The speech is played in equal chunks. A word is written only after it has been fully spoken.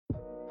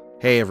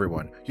Hey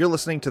everyone, you're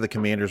listening to the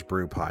Commander's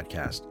Brew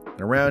podcast.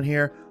 And around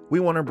here, we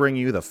want to bring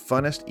you the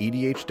funnest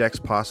EDH decks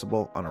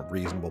possible on a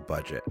reasonable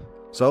budget.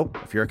 So,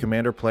 if you're a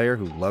Commander player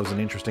who loves an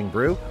interesting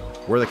brew,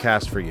 we're the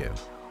cast for you.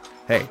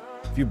 Hey,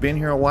 if you've been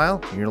here a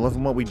while and you're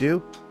loving what we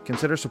do,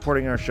 consider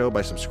supporting our show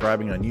by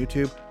subscribing on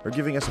YouTube or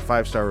giving us a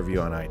 5-star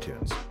review on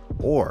iTunes.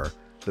 Or,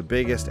 the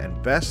biggest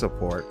and best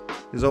support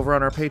is over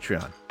on our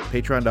Patreon,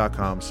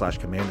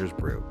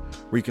 patreon.com/commandersbrew,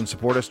 where you can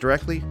support us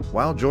directly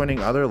while joining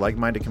other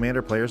like-minded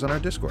Commander players on our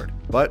Discord.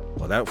 But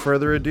without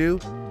further ado,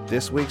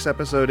 this week's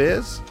episode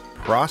is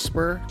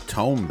Prosper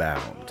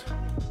Tomebound.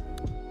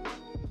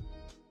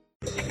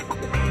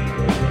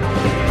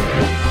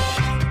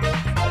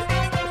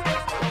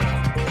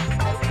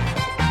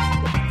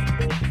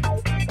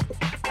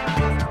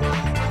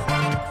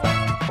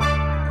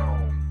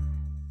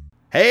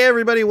 Hey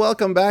everybody,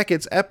 welcome back.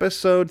 It's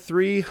episode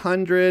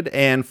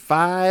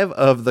 305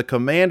 of the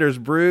Commander's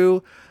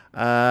Brew.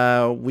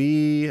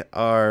 We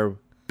are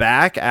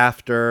back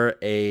after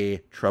a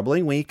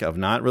troubling week of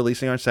not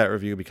releasing our set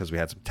review because we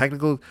had some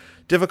technical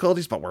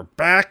difficulties, but we're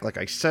back, like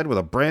I said, with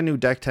a brand new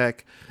deck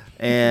tech.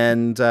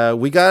 And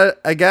we got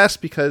a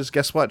guest because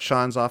guess what?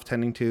 Sean's off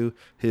tending to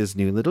his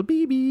new little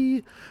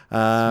baby.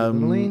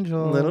 Little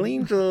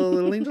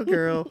angel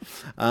girl.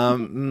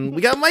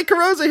 We got Mike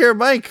Carosa here.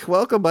 Mike,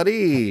 welcome,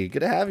 buddy. Good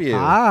to have you.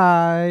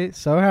 Hi.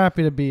 So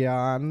happy to be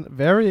on.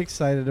 Very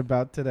excited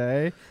about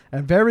today.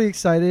 And very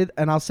excited,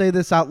 and I'll say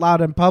this out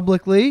loud and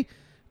publicly,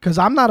 because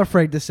I'm not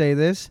afraid to say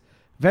this.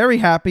 Very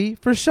happy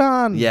for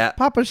Sean. Yeah.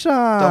 Papa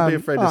Sean. Don't be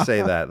afraid to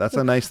say that. That's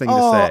a nice thing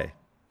to say.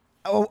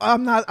 Oh,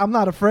 I'm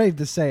not afraid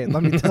to say it.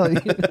 Let me tell you.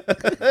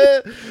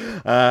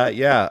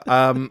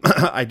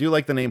 I do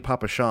like the name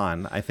Papa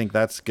Sean. I think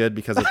that's good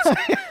because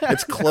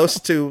it's close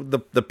to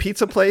the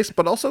pizza place,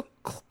 but also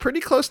pretty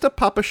close to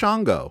Papa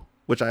Shango,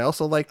 which I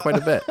also like quite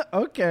a bit.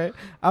 Okay,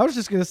 I was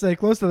just gonna say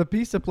close to the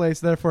pizza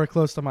place, therefore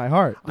close to my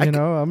heart.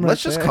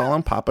 Let's just call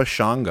him Papa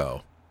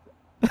Shango.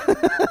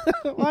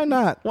 Why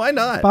not? Why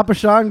not? Papa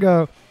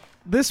Shango.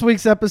 This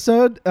week's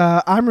episode,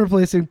 I'm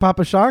replacing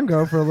Papa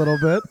Shango for a little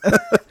bit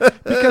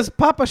because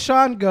Papa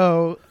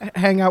Shango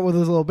hang out with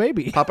his little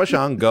baby. Papa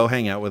Shango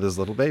hang out with his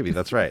little baby.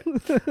 That's right.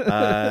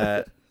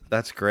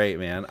 That's great,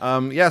 man.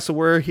 So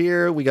we're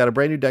here. We got a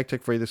brand new deck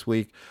tech for you this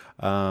week.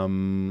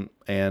 And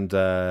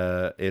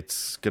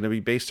it's going to be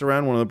based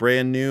around one of the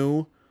brand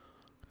new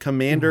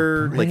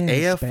Commander,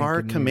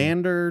 AFR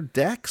Commander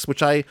decks,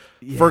 which I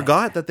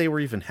forgot that they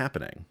were even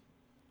happening.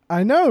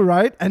 I know,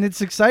 right? And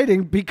it's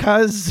exciting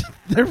because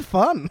they're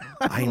fun.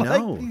 I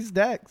know. Like these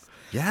decks.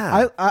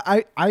 Yeah.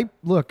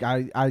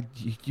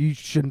 You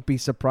shouldn't be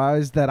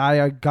surprised that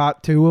I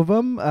got 2 of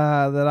them,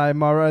 that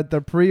I'm already, they're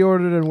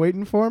pre-ordered and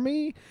waiting for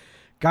me.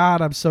 God,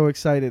 I'm so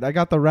excited. I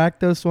got the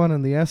Rakdos one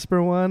and the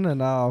Esper one, and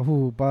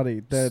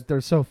buddy,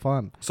 they're so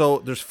fun. So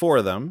there's 4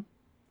 of them.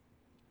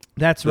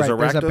 That's right.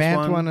 There's a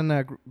Bant one and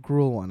a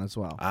Gruul one as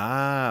well.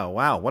 Ah,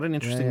 wow. What an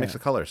interesting mix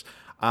of colors.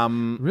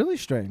 Really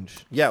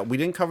strange. Yeah, we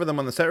didn't cover them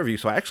on the set review,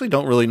 so I actually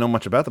don't really know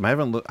much about them. I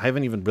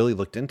haven't even really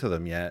looked into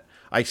them yet.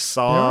 I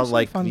saw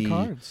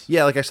cards.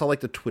 I saw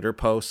the Twitter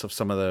posts of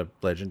some of the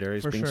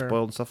legendaries being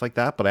spoiled and stuff like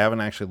that, but I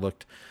haven't actually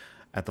looked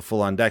at the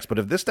full on decks. But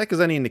if this deck is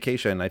any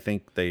indication, I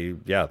think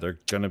they're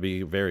going to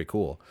be very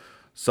cool.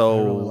 So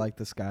I really like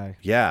this guy.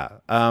 Yeah.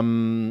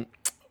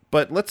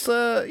 But let's,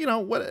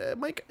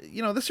 Mike,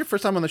 this is your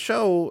first time on the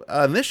show,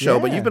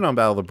 but you've been on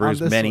Battle of the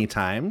Brews many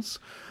times.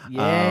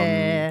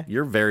 Yeah.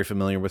 You're very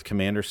familiar with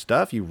Commander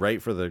stuff. You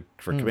write for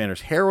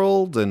Commander's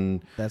Herald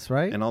and that's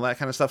right, and all that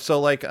kind of stuff.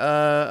 So, what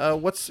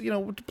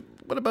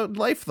about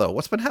life though?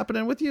 What's been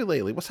happening with you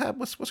lately?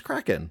 What's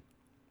cracking?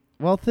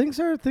 Well, things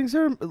are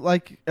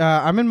like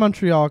I'm in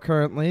Montreal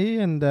currently,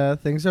 and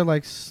things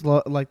are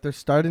slow, they're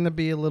starting to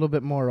be a little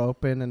bit more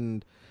open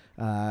and.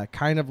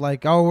 Kind of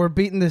we're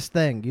beating this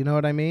thing. You know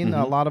what I mean?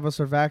 Mm-hmm. A lot of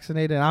us are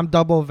vaccinated. I'm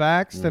double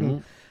vaxxed,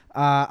 and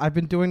I've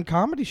been doing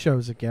comedy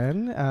shows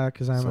again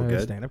because I'm a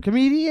stand-up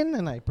comedian,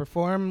 and I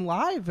perform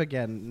live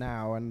again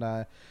now. And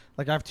I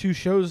have 2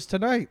 shows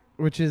tonight,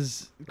 which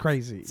is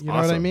crazy. You know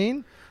what I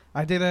mean?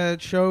 I did a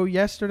show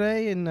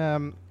yesterday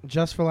in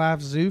Just for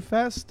Laughs Zoo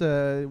Fest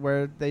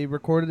where they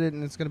recorded it,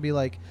 and it's going to be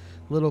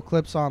little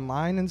clips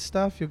online and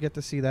stuff. You'll get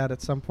to see that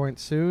at some point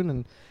soon,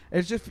 and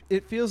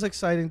it feels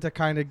exciting to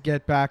kind of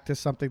get back to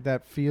something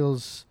that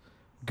feels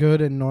good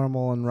and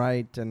normal and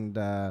right. And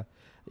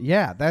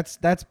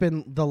that's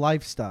been the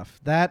life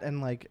stuff. That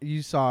and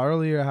you saw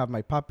earlier, I have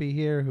my puppy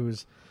here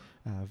who's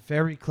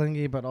very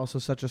clingy but also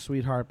such a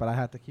sweetheart. But I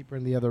had to keep her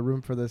in the other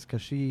room for this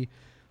because she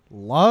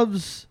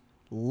loves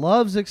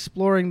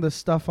exploring the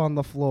stuff on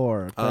the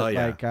floor.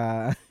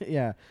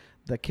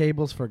 The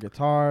cables for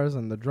guitars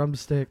and the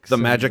drumsticks. The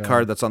magic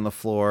card that's on the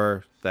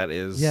floor. That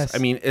is. Yes. I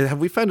mean, have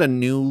we found a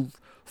new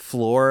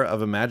floor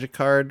of a magic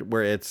card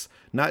where it's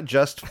not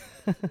just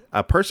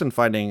a person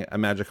finding a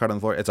magic card on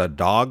the floor, it's a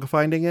dog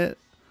finding it?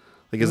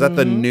 Is that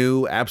the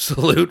new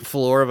absolute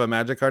floor of a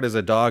magic card? Is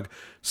a dog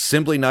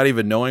simply not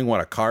even knowing what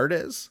a card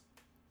is?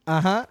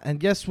 And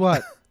guess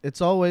what? It's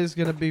always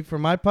going to be for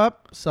my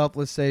pup,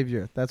 selfless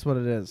savior. That's what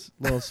it is.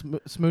 Little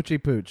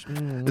smoochy pooch.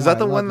 Is that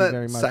the one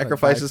that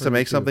sacrifices to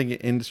make something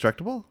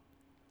indestructible?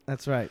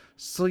 That's right.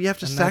 So you have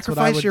to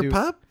sacrifice your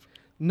pup?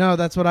 No,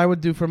 that's what I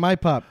would do for my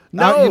pup.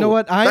 No, you know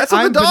what?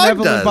 I'm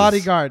benevolent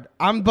bodyguard.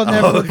 I'm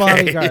benevolent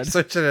bodyguard. You're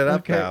switching it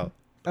up now.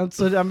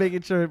 I'm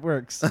making sure it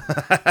works.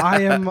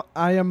 I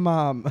am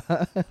mom.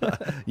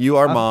 You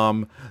are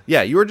mom.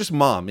 Yeah, you are just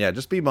mom. Yeah,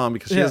 just be mom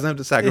because she doesn't have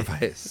to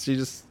sacrifice.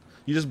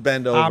 You just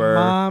bend over,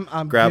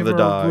 I'm grab the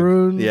dog.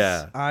 Groons.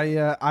 Yeah.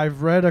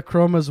 I've read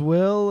Akroma's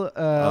will.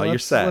 You're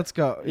set. Let's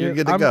go. You're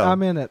good to go.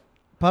 I'm in it.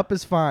 Pup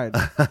is fine.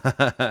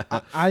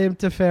 I am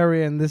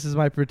Teferi, this is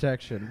my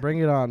protection. Bring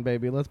it on,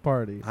 baby. Let's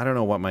party. I don't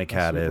know what my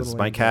cat is.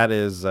 My cat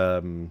is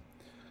I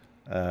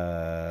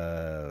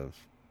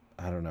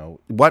don't know.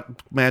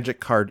 What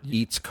magic card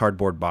eats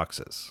cardboard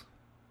boxes?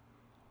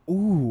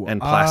 Ooh. And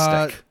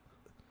plastic.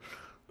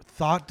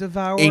 Thought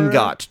Devourer?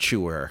 Ingot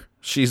Chewer.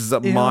 She's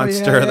a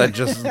monster that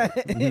just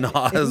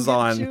gnaws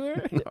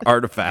on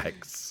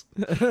artifacts.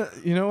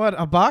 You know what?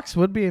 A box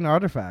would be an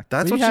artifact.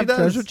 That's what she does.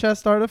 Treasure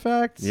chest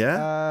artifacts.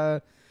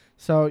 Yeah.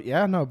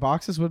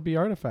 Boxes would be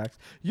artifacts.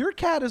 Your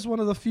cat is one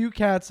of the few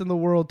cats in the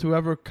world to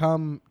ever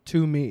come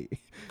to me.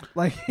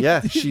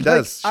 Yeah, she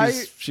does.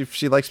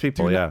 She likes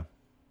people. Yeah.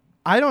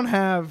 I don't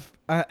have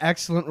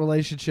excellent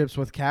relationships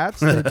with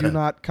cats. They do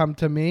not come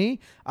to me.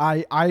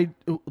 I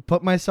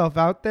put myself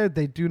out there.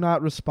 They do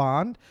not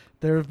respond.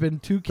 There have been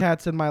 2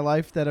 cats in my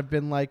life that have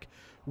been like,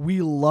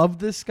 we love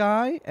this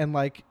guy. And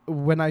like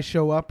when I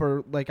show up,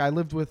 or like I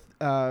lived with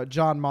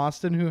John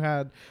Mostyn, who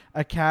had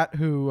a cat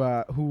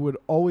who would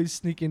always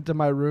sneak into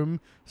my room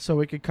so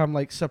it could come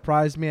like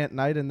surprise me at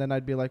night. And then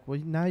I'd be like, well,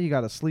 now you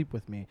got to sleep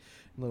with me,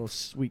 little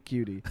sweet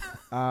cutie.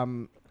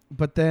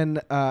 But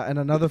then, and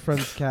another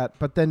friend's cat.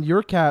 But then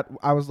your cat,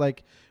 I was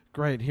like,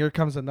 great, here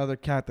comes another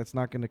cat that's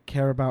not going to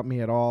care about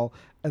me at all.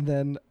 And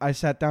then I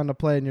sat down to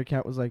play, and your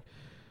cat was like,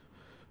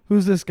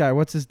 who's this guy?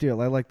 What's his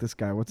deal? I like this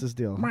guy. What's his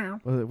deal?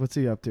 What's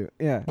he up to?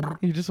 Yeah.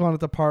 He just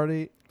wanted to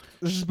party.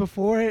 This is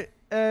before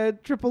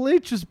Triple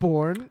H was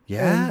born.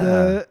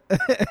 Yeah.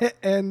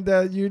 And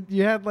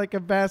you had like a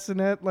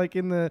bassinet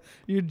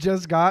you'd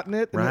just gotten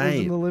it. And right. It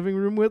was in the living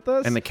room with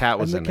us. And the cat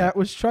was in it. The cat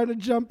was trying to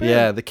jump in.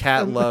 Yeah, the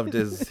cat loved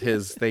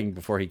his thing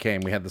before he came.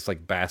 We had this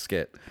like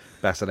bassinet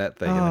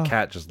thing, and the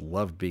cat just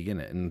loved being in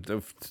it. And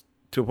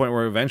to a point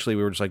where eventually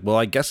we were just like, well,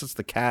 I guess it's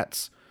the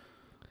cat's.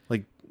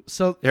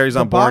 So Harry's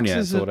not born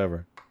yet, so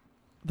whatever.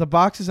 The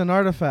box is an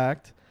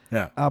artifact.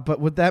 Yeah. But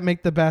would that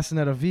make the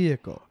bassinet a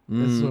vehicle?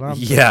 Is what I'm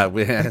saying.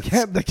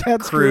 The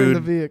cat's crude.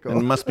 The vehicle.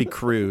 It must be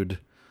crude.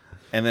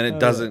 And then it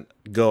doesn't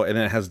go, and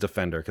then it has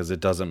defender because it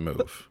doesn't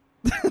move.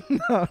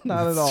 No,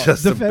 not at all. It's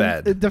just a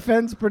bed. It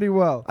defends pretty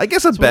well. I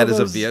guess a bed is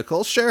a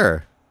vehicle,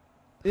 sure.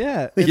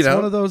 Yeah, it's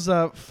one of those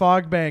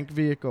fog bank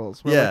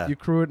vehicles where you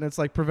crew it and it's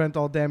like prevent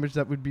all damage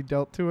that would be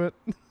dealt to it.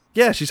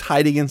 Yeah, she's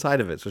hiding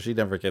inside of it, so she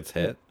never gets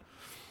hit.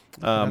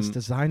 That's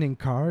designing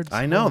cards.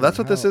 I know. That's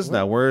what this is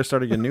now. We're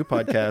starting a new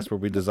podcast where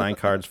we design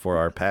cards for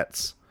our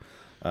pets.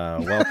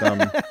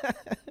 Welcome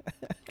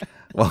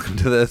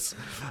to this.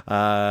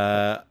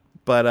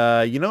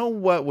 But you know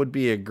what would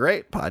be a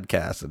great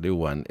podcast, a new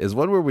one, is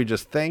one where we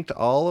just thanked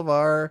all of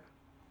our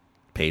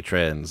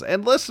patrons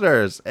and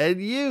listeners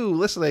and you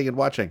listening and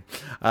watching.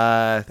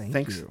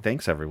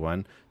 Thanks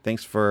everyone.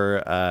 Thanks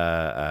for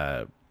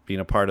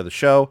being a part of the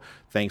show.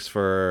 Thanks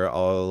for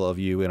all of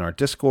you in our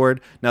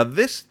Discord. Now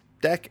this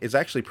deck is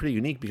actually pretty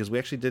unique because we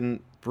actually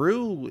didn't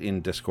brew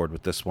in Discord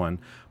with this one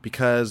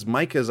because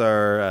Mike was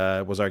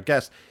our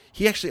guest.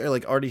 He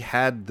actually already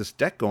had this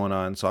deck going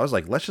on, so I was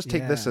like, let's just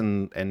take this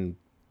and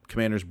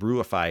Commander's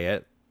Brewify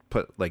it,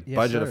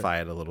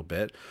 budgetify it a little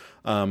bit,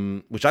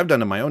 which I've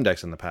done in my own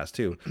decks in the past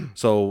too.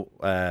 So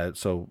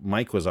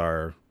Mike was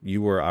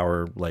you were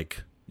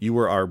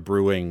our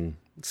brewing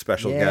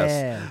special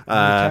guest.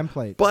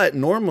 Template. But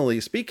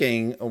normally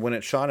speaking, when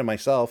it's Sean and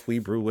myself, we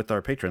brew with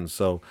our patrons.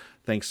 So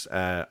thanks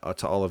to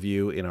all of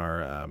you in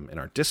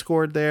our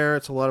Discord there.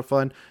 It's a lot of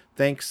fun.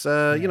 Thanks,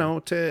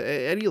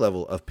 to any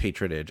level of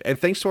patronage. And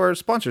thanks to our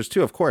sponsors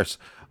too, of course.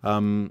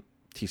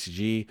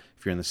 TCG,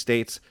 if you're in the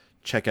States,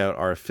 check out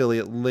our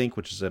affiliate link,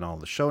 which is in all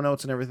the show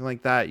notes and everything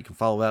like that. You can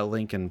follow that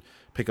link and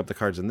pick up the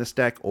cards in this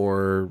deck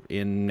or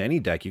in any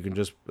deck. You can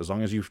just, as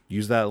long as you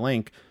use that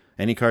link,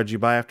 any cards you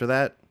buy after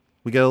that,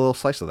 we get a little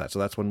slice of that. So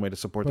that's one way to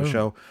support the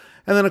show.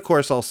 And then, of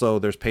course, also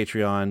there's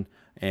Patreon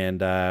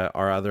and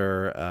our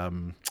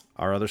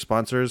other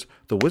sponsors,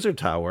 the Wizard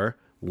Tower.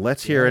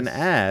 Let's hear an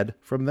ad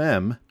from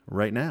them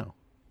right now.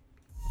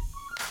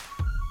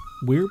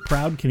 We're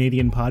proud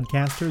Canadian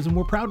podcasters, and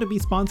we're proud to be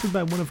sponsored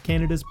by one of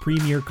Canada's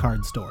premier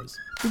card stores,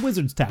 the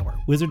Wizards Tower,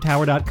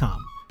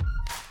 wizardtower.com.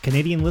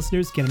 Canadian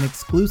listeners get an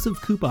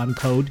exclusive coupon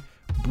code,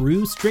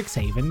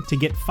 BrewStrixhaven, to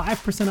get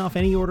 5% off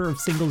any order of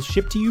singles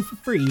shipped to you for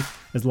free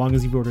as long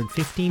as you've ordered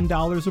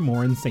 $15 or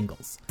more in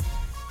singles.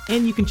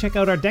 And you can check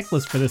out our deck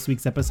list for this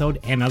week's episode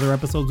and other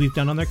episodes we've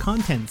done on their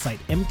content site,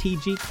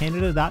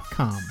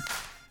 mtgcanada.com.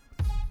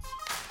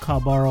 Can I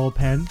borrow a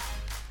pen?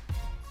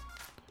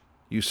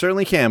 You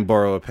certainly can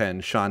borrow a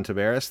pen, Sean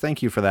Tabaris.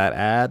 Thank you for that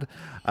ad.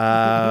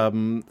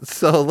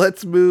 So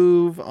let's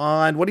move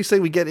on. What do you say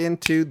we get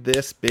into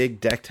this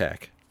big deck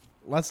tech?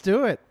 Let's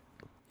do it.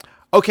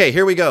 Okay,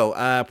 here we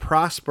go.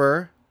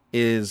 Prosper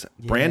is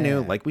brand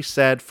new, like we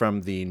said,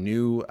 from the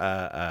new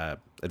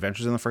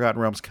Adventures in the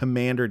Forgotten Realms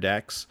Commander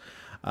decks.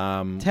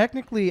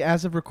 Technically,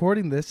 as of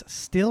recording this,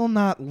 still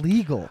not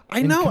legal.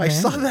 I know. I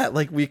saw that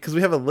because we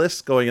have a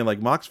list going in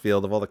like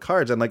Moxfield of all the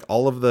cards, and like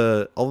all of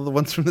the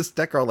ones from this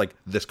deck are all like,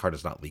 this card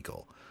is not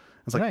legal.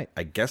 It's like,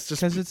 I guess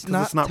just because it's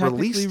not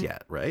released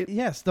yet, right?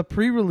 Yes, the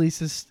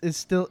pre-release is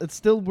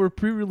still we're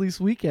pre-release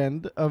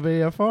weekend of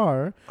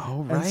AFR.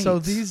 Oh, right. And so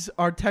these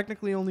are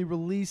technically only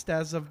released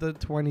as of the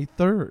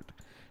 23rd.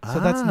 So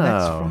that's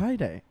next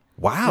Friday.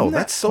 Wow,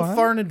 that's so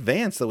far in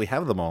advance that we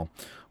have them all.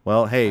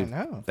 Well, hey,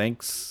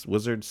 thanks,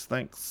 Wizards.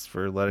 Thanks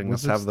for letting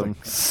us have them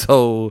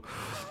so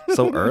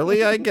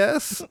early, I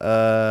guess.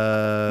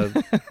 I'm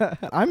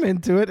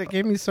into it. It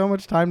gave me so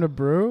much time to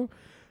brew.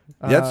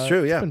 That's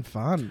true, yeah. It's been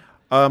fun.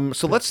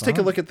 So let's take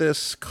a look at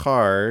this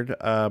card.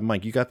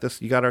 Mike, you got this.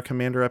 You got our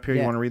commander up here.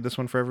 You want to read this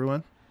one for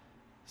everyone?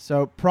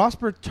 So,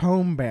 Prosper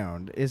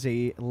Tomebound is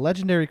a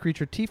legendary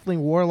creature, Tiefling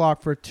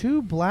Warlock for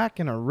 2 black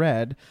and a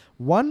red,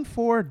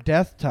 1/4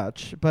 Death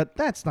Touch, but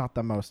that's not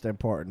the most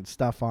important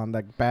stuff on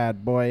the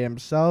bad boy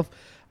himself.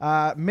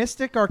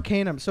 Mystic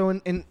Arcanum. So,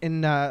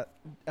 in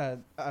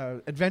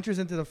Adventures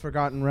into the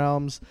Forgotten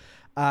Realms,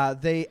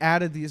 they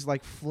added these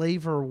like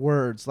flavor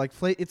words,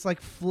 it's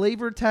like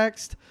flavor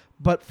text,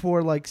 but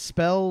for like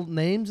spell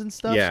names and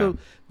stuff. Yeah. So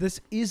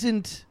this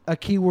isn't a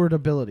keyword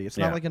ability. It's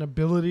not like an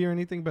ability or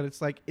anything, but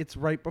it's like it's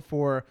right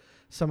before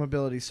some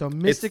ability. So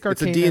Mystic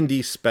Arcanum. It's a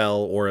D&D spell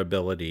or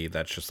ability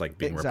that's just like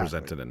being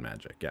represented in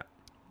Magic. Yeah.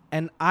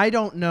 And I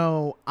don't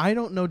know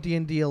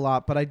D&D a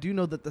lot, but I do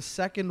know that the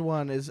second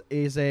one is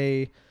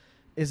an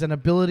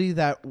ability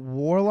that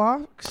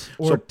warlocks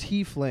or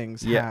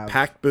tieflings have. Yeah,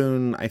 Pact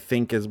Boon I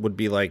think would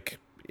be like,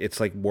 it's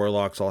like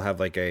warlocks all have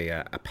like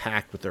a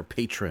pact with their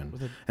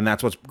patron, and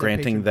that's what's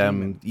granting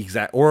them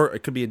exact. Or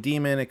it could be a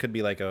demon. It could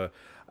be like a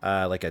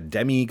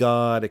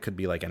demigod. It could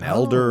be like an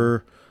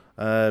elder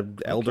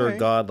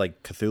god,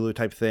 like Cthulhu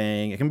type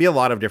thing. It can be a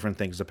lot of different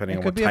things depending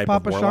on what type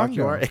of warlock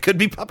you are. It could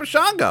be Papa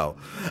Shango.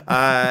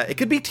 It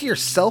could be to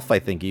yourself. I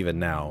think even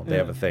now they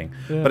have a thing.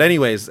 Yeah. But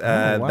anyways,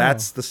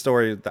 that's the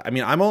story. I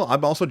mean, I'm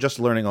also just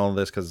learning all of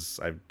this because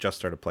I've just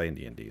started playing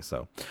D&D.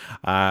 So,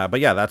 but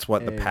yeah, that's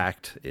what the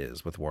pact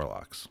is with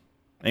warlocks.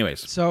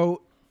 Anyways,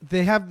 so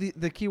they have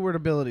the keyword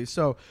ability.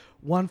 So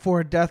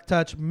 1/4 Death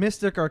Touch,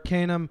 Mystic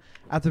Arcanum.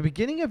 At the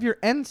beginning of your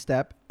end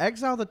step,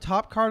 exile the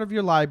top card of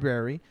your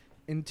library.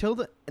 Until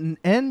the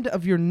end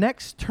of your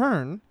next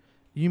turn,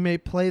 you may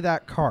play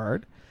that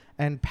card.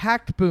 And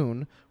Pact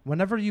Boon,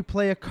 whenever you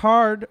play a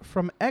card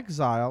from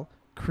exile,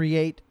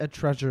 create a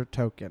treasure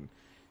token.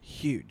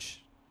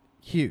 Huge.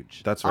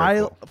 That's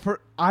very cool.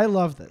 I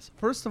love this.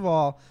 First of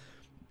all,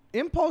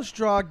 Impulse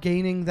Draw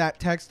gaining that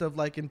text of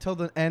like until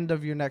the end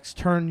of your next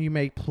turn, you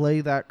may play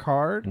that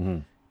card. Mm-hmm.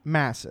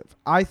 Massive.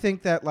 I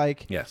think that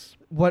like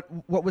what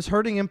was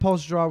hurting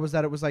Impulse Draw was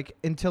that it was like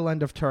until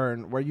end of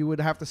turn, where you would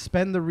have to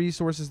spend the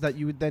resources that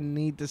you would then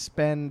need to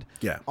spend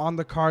on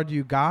the card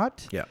you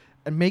got. Yeah.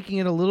 And making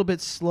it a little bit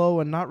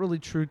slow and not really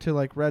true to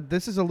like Red.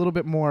 This is a little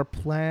bit more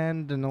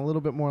planned and a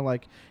little bit more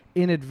like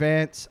in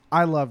advance.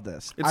 I love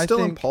this. It's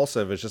still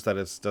impulsive. It's just that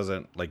it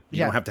doesn't like you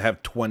don't have to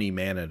have 20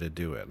 mana to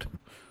do it.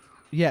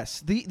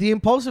 Yes, the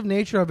impulsive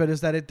nature of it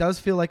is that it does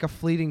feel like a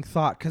fleeting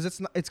thought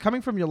because it's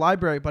coming from your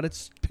library, but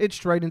it's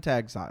pitched right into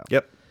exile.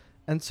 Yep.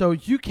 And so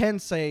you can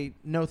say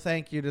no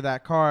thank you to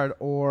that card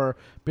or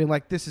being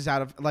like, this is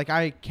out of, like,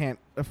 I can't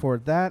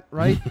afford that,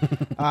 right?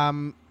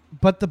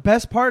 But the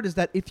best part is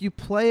that if you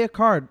play a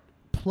card,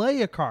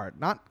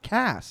 not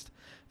cast.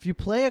 If you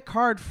play a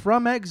card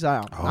from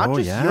exile, not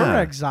just your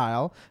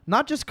exile,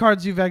 not just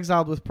cards you've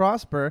exiled with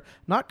Prosper,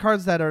 not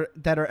cards that are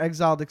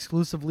exiled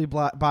exclusively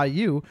by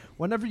you.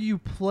 Whenever you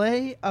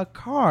play a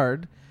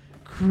card,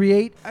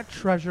 create a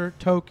treasure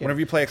token. Whenever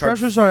you play a card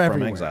Treasures from are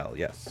everywhere. exile,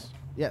 yes.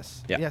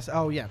 Yes. Yeah. Yes.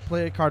 Oh, yeah.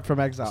 Play a card from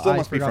exile. Still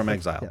must be from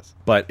exile. Yes.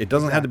 But it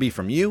doesn't have to be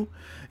from you.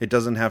 It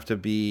doesn't have to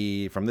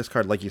be from this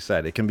card, like you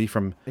said. It can be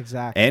from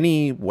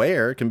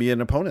anywhere. It can be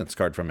an opponent's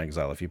card from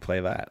exile if you play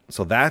that.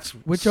 So that's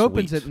which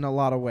opens it in a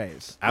lot of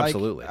ways.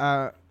 Absolutely.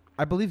 Like,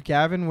 I believe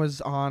Gavin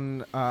was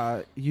on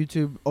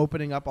YouTube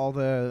opening up all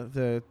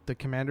the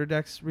commander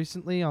decks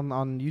recently on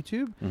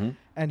YouTube,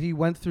 and he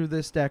went through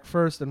this deck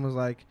first and was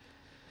like,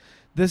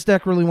 this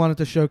deck really wanted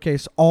to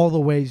showcase all the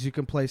ways you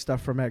can play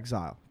stuff from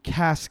exile.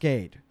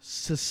 Cascade,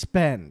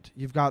 Suspend.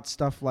 You've got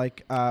stuff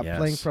like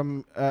playing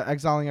from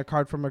exiling a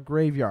card from a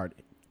graveyard.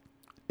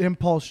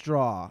 Impulse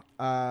Draw.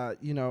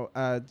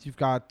 You've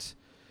got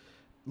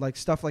like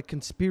stuff like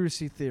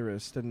Conspiracy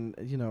Theorist and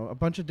a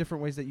bunch of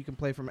different ways that you can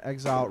play from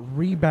exile.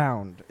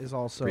 Rebound is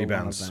also one of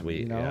them.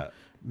 Sweet.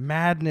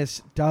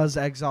 Madness does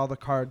exile the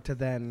card to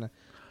then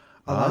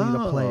allow you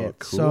to play it.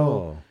 Cool.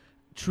 So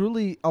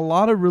truly a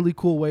lot of really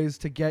cool ways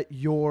to get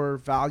your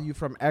value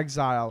from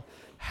exile.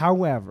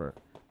 However,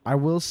 I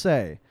will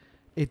say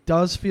it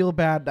does feel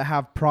bad to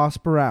have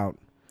Prosper out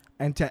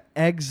and to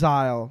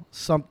exile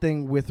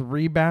something with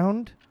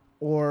rebound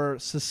or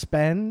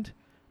suspend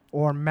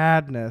or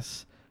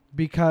madness,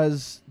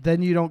 because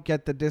then you don't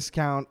get the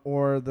discount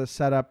or the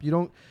setup. You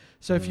don't.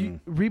 So if you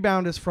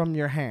rebound is from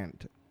your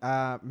hand,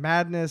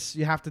 madness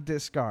you have to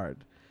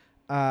discard,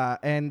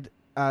 and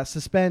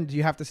suspend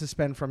you have to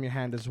suspend from your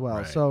hand as well.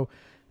 Right. So,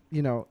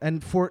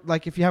 and for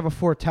like if you have a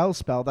foretell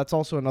spell, that's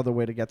also another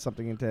way to get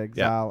something into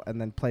exile and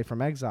then play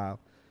from exile.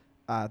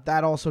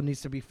 That also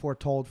needs to be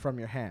foretold from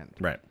your hand,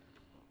 right,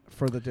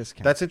 for the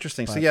discount. That's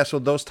interesting. So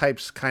those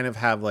types kind of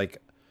have like,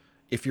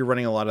 if you're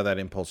running a lot of that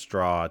impulse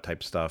draw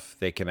type stuff,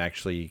 they can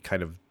actually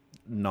kind of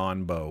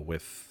non-bow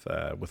with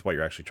what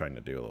you're actually trying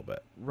to do a little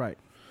bit. Right.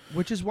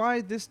 Which is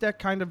why this deck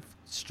kind of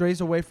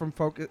strays away from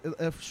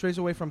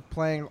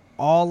playing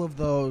all of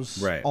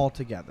those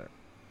altogether.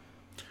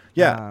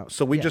 Yeah.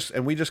 So we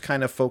just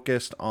kind of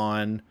focused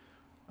on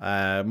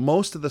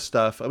most of the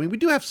stuff. I mean, we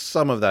do have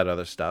some of that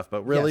other stuff,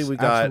 but really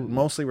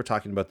mostly we're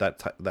talking about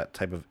that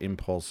type of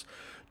impulse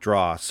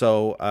draw.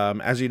 So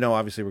as you know,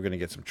 obviously we're going to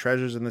get some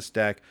treasures in this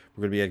deck.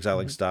 We're going to be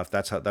exiling stuff.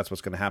 That's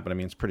what's going to happen. I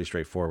mean, it's pretty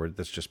straightforward.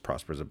 That's just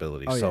Prosper's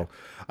ability. So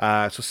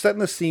setting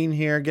the scene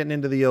here, getting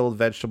into the old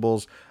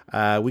vegetables.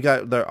 We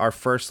got our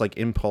first like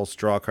impulse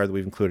draw card that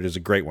we've included is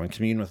a great one.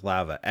 Commune with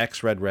Lava.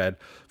 X red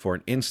for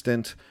an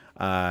instant.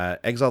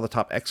 Exile the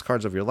top X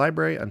cards of your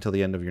library until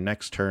the end of your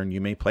next turn. You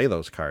may play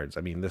those cards.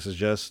 I mean, this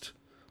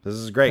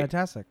is great.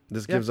 Fantastic.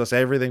 This gives us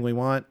everything we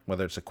want,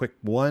 whether it's a quick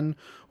one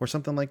or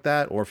something like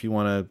that, or if you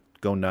want to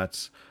go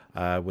nuts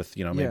with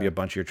maybe a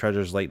bunch of your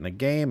treasures late in the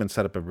game and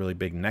set up a really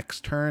big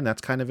next turn.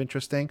 That's kind of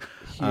interesting.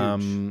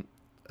 Huge.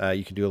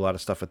 You can do a lot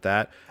of stuff with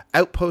that.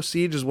 Outpost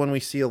Siege is one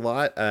we see a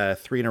lot.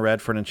 3 and a red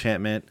for an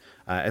enchantment.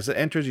 As it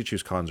enters, you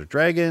choose Khans or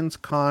Dragons.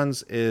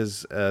 Khans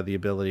is the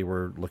ability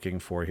we're looking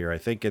for here. I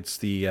think it's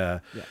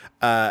the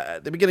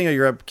beginning of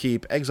your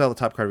upkeep. Exile the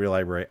top card of your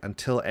library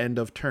until end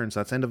of turn.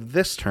 So that's end of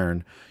this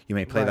turn. You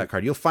may play that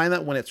card. You'll find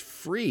that when it's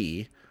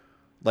free,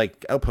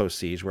 like Outpost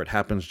Siege, where it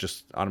happens,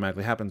 just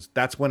automatically happens,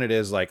 that's when it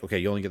is like, okay,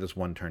 you only get this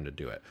one turn to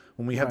do it.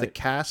 When we have the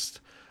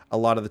cast, a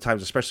lot of the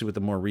times, especially with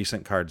the more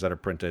recent cards that are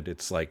printed,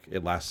 it's like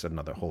it lasts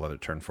another whole other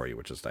turn for you,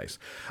 which is nice.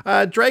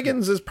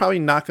 Dragons is probably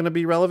not going to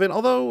be relevant,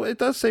 although it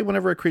does say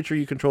whenever a creature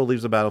you control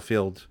leaves the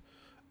battlefield,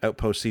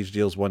 Outpost Siege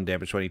deals 1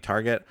 damage to any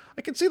target.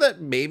 I can see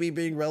that maybe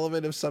being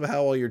relevant if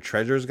somehow all your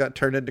treasures got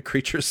turned into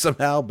creatures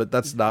somehow, but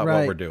that's not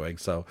what we're doing.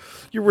 So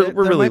we're really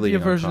there might be a leaning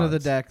version on of the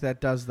Khans. deck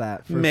that does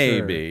that. For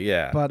Maybe, sure.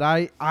 yeah. But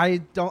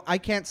I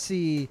can't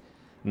see.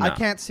 No. I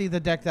can't see the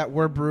deck that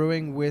we're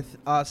brewing with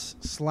us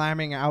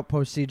slamming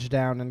Outpost Siege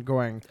down and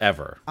going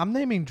ever. I'm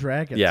naming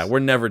dragons. Yeah, we're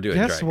never doing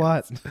Guess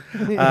dragons.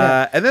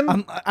 what? And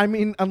then I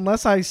mean,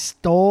 unless I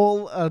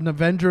stole an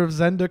Avenger of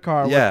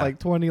Zendikar with like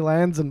 20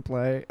 lands in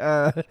play,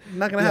 not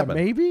gonna happen.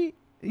 Maybe.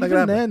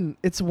 Even then,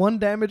 it's 1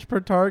 damage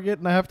per target,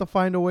 and I have to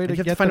find a way to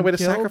get them killed. You have to find a way to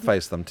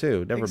sacrifice them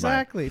too. Never mind.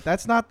 Exactly.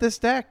 That's not this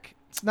deck.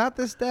 It's not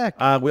this deck.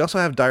 We also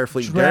have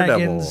Direfleet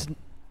Daredevil.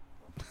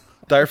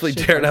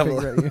 Direfleet Daredevil.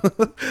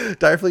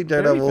 Direfleet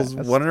Daredevil's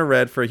 1 and a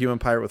red for a human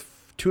pirate with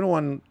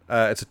 2/1.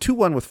 It's a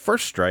 2/1 with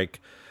first strike,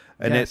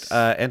 and it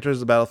enters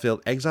the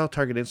battlefield. Exile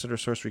target instant or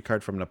sorcery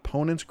card from an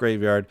opponent's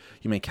graveyard.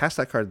 You may cast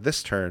that card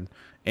this turn,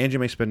 and you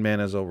may spend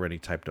mana as already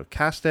typed to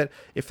cast it.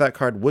 If that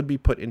card would be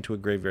put into a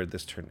graveyard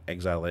this turn,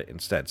 exile it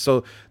instead.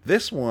 So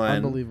this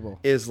one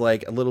is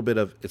like a little bit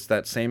of, it's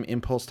that same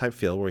impulse type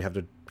feel where you have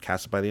to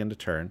cast it by the end of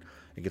turn.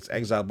 It gets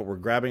exiled, but we're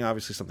grabbing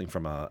obviously something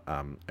from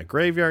a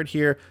graveyard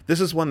here.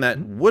 This is one that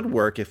would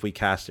work if we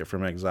cast it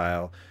from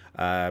exile,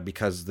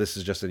 because this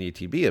is just an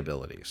ETB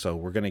ability. So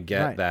we're going to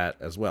get that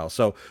as well.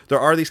 So there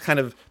are these kind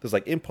of, there's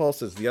like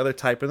impulses, the other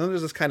type, and then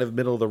there's this kind of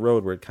middle of the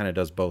road where it kind of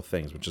does both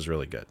things, which is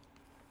really good.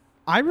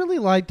 I really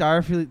like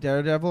Direfleet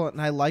Daredevil,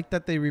 and I like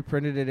that they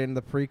reprinted it in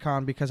the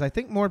pre-con because I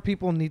think more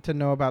people need to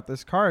know about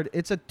this card.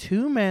 It's a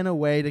 2-mana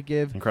way to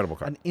give incredible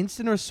card. An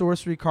instant or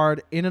sorcery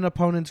card in an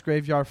opponent's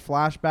graveyard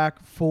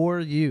flashback for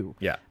you.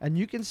 Yeah. And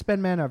you can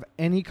spend mana of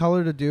any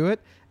color to do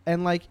it.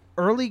 And like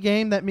early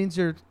game, that means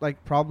you're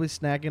like probably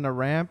snagging a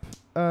ramp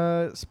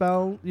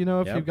spell,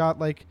 if you've got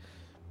like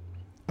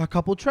a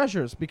couple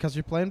treasures because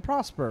you're playing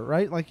Prosper,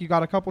 right? Like you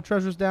got a couple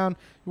treasures down,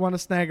 you want to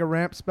snag a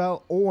ramp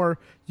spell, or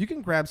you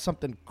can grab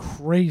something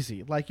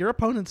crazy. Like your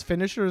opponent's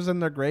finisher is in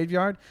their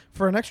graveyard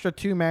for an extra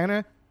 2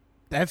 mana.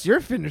 That's your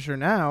finisher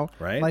now.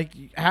 Right. Like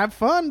have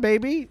fun,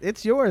 baby.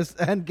 It's yours.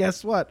 And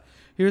guess what?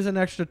 Here's an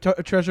extra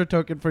treasure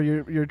token for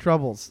your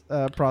troubles,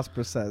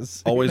 Prosper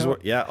says. Always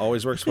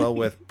always works well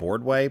with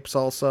board wipes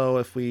also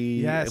if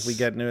we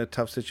get into a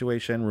tough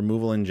situation.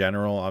 Removal in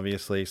general,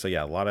 obviously. So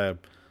yeah,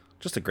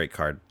 just a great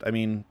card. I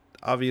mean,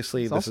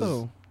 obviously, He's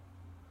also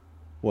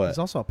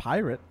a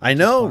pirate. I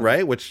know,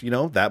 right? Which,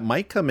 that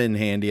might come in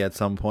handy at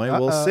some point.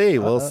 We'll see.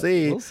 We'll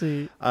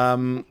see.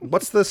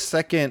 What's the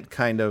second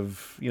kind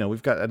of,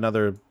 we've got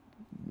another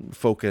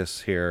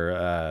focus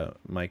here,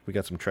 Mike. We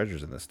got some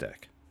treasures in this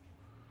deck.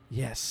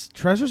 Yes.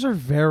 Treasures are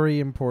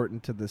very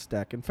important to this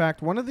deck. In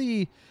fact, one of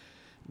the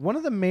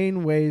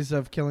main ways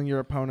of killing your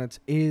opponents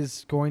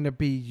is going to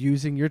be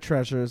using your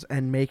treasures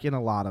and making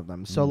a lot of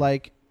them. So,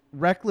 like,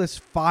 Reckless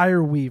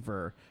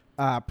Fireweaver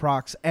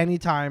procs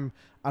anytime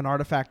an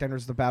artifact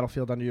enters the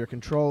battlefield under your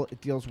control.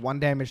 It deals 1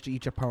 damage to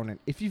each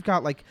opponent. If you've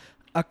got like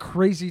a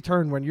crazy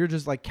turn when you're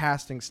just like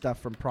casting stuff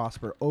from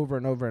Prosper over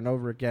and over and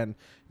over again,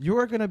 you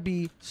are going to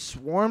be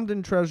swarmed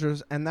in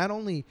treasures, and that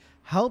only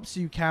helps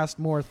you cast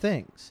more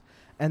things,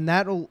 and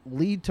that'll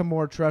lead to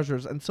more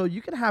treasures. And so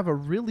you can have a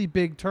really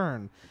big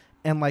turn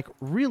and like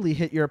really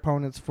hit your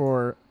opponents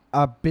for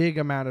a big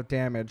amount of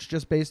damage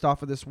just based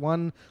off of this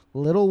one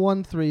little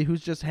 1/3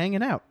 who's just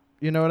hanging out.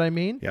 You know what I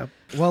mean? Yeah.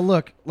 Well,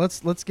 look,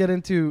 let's get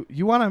into.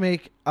 You want to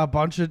make a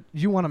bunch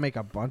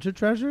of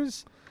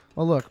treasures?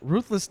 Well, look,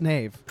 Ruthless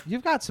Knave.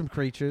 You've got some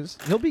creatures.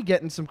 You'll be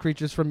getting some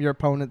creatures from your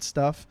opponent's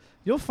stuff.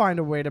 You'll find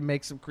a way to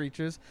make some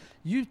creatures.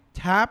 You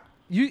tap.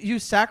 You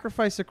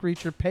sacrifice a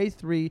creature, pay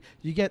 3.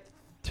 You get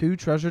 2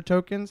 treasure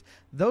tokens.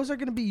 Those are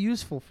going to be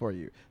useful for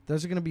you.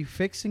 Those are going to be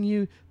fixing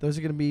you. Those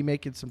are going to be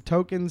making some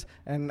tokens.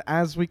 And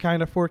as we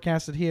kind of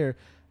forecasted here,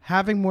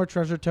 having more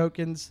treasure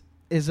tokens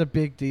is a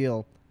big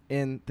deal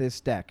in this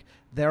deck.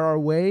 There are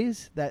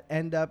ways that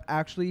end up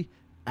actually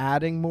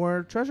adding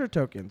more treasure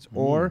tokens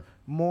or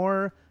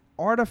more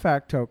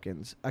artifact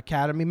tokens.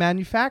 Academy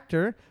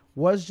Manufactor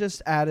was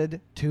just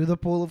added to the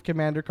pool of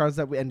commander cards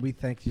and we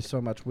thank you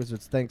so much,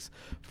 Wizards. Thanks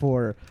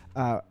for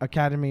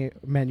Academy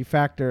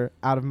Manufactor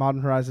out of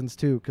Modern Horizons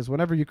 2, because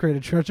whenever you create a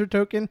treasure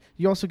token,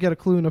 you also get a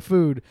clue and a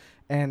food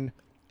and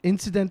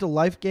incidental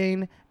life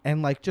gain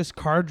and like just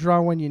card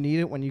draw when you need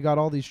it, when you got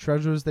all these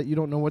treasures that you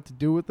don't know what to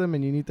do with them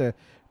and you need to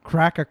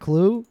crack a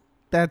clue.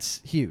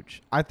 That's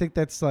huge. I think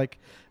that's like.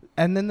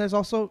 And then there's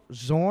also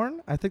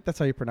Zorn. I think that's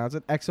how you pronounce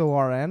it.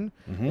 XORN.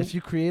 If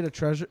you create a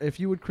treasure, if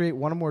you would create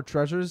one or more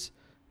treasures,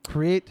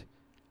 create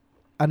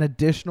an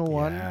additional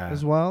one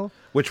as well.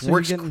 Which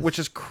works, which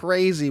is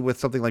crazy with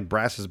something like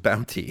Brass's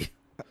Bounty.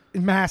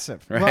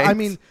 Massive. Right? Well, I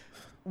mean,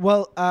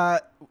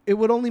 it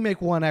would only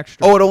make 1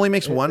 extra. Oh, it only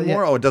makes 1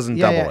 more? Oh, it doesn't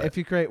double it. If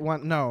you create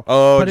 1, no.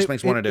 Oh, it just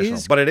makes 1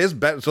 additional. But it is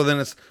better. So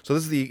this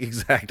is the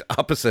exact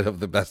opposite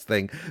of the best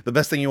thing. The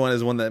best thing you want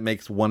is one that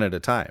makes 1 at a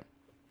time.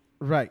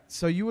 Right.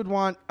 So you would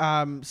want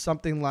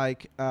something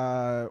like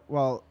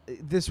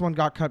this one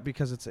got cut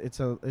because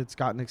it's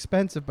gotten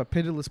expensive, but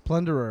Pitiless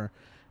Plunderer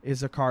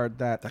is a card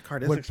that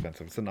card is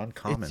expensive. It's an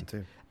uncommon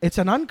too. It's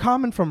an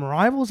uncommon from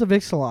Rivals of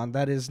Ixalan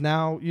that is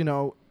now,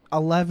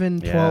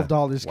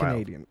 $11-12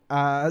 Canadian.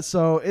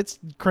 So it's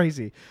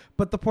crazy.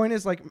 But the point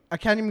is, like,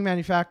 Academy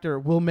Manufacturer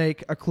will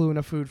make a clue and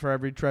a food for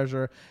every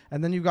treasure,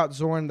 and then you've got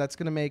Zorn that's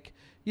going to make.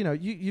 You're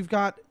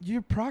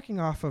proccing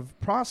off of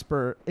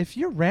Prosper. If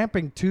you're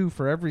ramping 2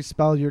 for every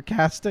spell you're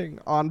casting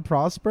on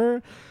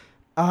Prosper,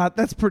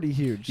 that's pretty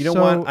huge. You know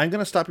what? I'm going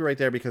to stop you right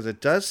there because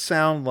it does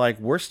sound like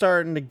we're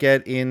starting to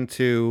get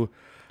into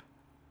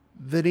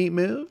the neat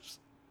moves.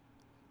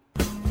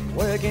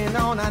 Working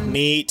on a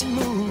neat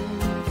moves.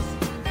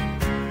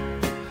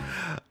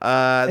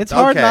 It's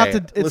hard not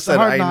to. Listen,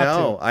 I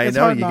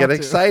know. You get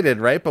excited,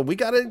 right? But we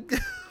gotta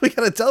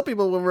tell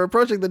people when we're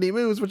approaching the neat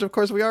moves, which of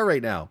course we are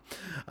right now.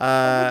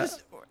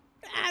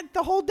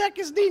 The whole deck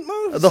is neat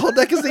moves. The whole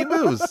deck is neat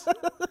moves.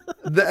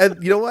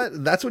 You know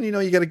what? That's when you know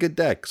you get a good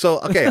deck. So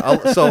okay,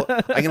 so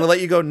I'm gonna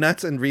let you go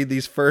nuts and read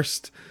these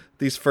first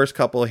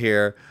couple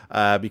here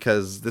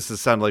because this is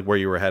sounded like where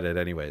you were headed,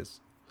 anyways.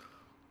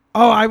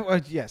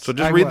 Oh, yes. So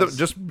just read them.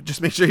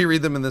 Just make sure you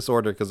read them in this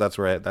order because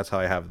that's how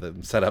I have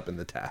them set up in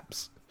the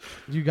tabs.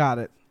 You got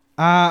it.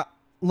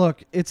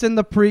 Look, it's in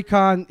the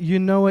pre-con. You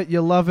know it.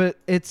 You love it.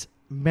 It's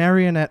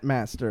Marionette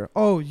Master.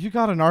 Oh, you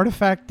got an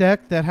artifact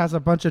deck that has a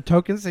bunch of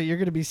tokens that you're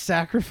going to be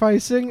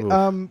sacrificing?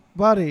 Oof.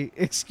 Buddy,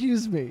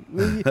 excuse me.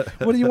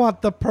 What do you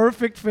want? The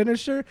perfect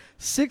finisher?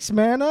 6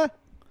 mana?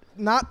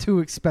 Not too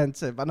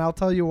expensive, and I'll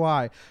tell you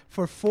why.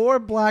 For 4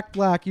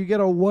 black, you get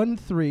a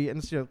 1/3,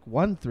 and it's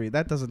 1/3.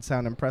 That doesn't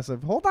sound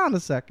impressive. Hold on a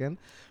second.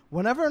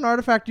 Whenever an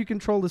artifact you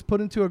control is put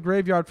into a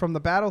graveyard from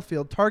the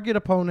battlefield, target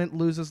opponent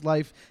loses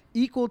life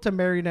equal to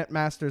Marionette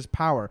Master's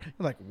power. You're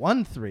like,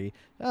 1/3?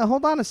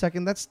 Hold on a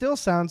second. That still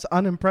sounds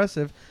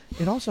unimpressive.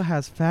 It also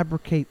has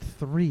Fabricate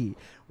 3,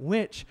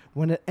 which,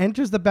 when it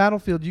enters the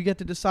battlefield, you get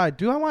to decide,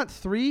 do I want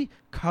 3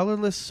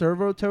 colorless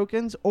servo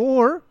tokens,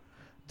 or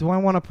do I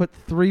want to put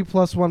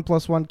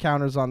 3+1/+1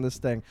 counters on this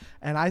thing?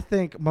 And I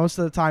think most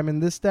of the time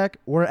in this deck,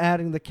 we're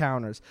adding the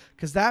counters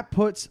because that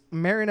puts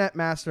Marionette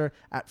Master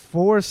at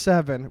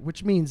 4/7,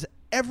 which means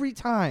every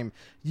time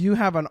you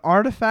have an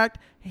artifact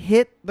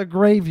hit the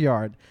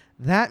graveyard,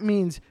 that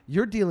means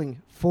you're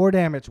dealing 4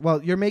 damage.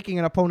 Well, you're making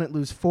an opponent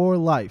lose 4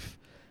 life.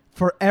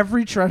 For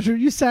every treasure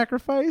you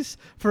sacrifice,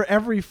 for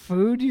every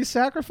food you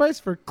sacrifice,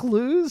 for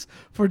clues,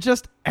 for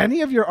just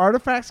any of your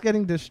artifacts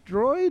getting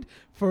destroyed,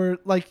 for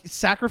like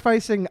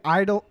sacrificing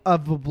Idol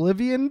of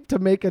Oblivion to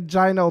make a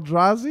giant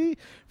Eldrazi,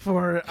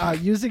 for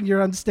using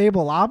your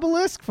unstable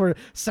obelisk, for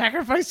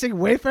sacrificing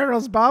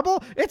Wayfarer's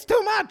Bauble. It's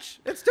too much.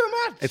 It's too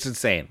much. It's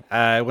insane.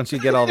 Once you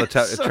get all the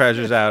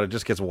treasures out, it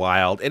just gets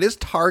wild. It is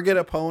target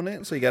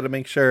opponent, so you got to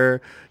make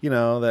sure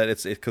that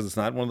it's because it's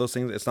not one of those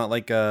things. It's not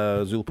like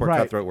Zulaport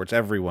Cutthroat where it's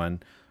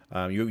everyone.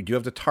 You do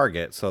have to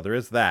target, so there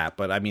is that.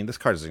 But I mean, this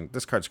card's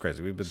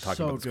crazy. We've been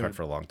talking about this card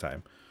for a long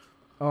time.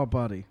 Oh,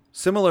 buddy.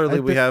 Similarly,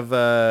 we have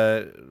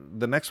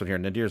the next one here,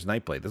 Nadir's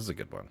Nightblade. This is a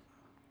good one.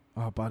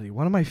 Oh, buddy.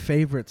 One of my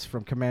favorites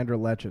from Commander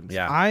Legends.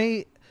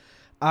 Yeah.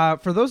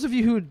 For those of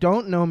you who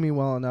don't know me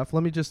well enough,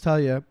 let me just tell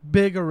you,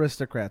 big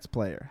Aristocrats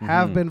player.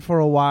 Have been for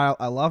a while.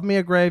 I love me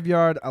a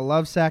graveyard. I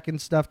love sacking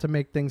stuff to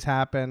make things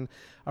happen.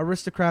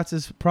 Aristocrats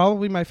is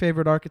probably my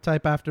favorite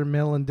archetype after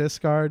mill and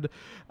discard.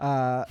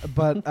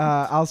 But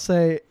I'll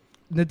say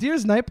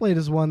Nadir's Nightblade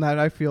is one that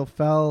I feel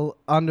fell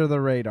under the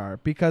radar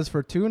because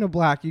for 2 and a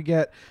black, you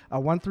get a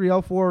 1/3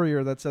 elf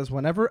warrior that says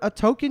whenever a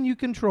token you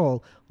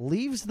control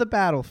leaves the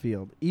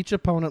battlefield, each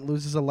opponent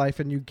loses a life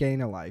and you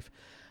gain a life.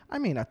 I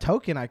mean, a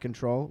token I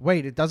control.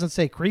 Wait, it doesn't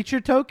say creature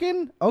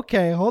token?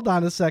 Okay, hold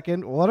on a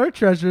second. What are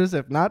treasures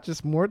if not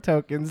just more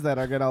tokens that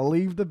are going to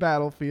leave the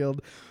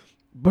battlefield?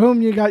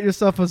 Boom, you got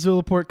yourself a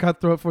Zulaport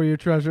Cutthroat for your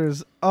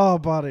treasures. Oh,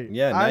 buddy.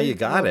 Yeah, now you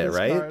got it,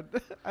 right?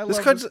 I this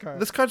love card's, this card.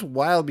 This card's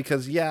wild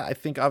because, I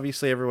think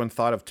obviously everyone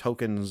thought of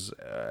tokens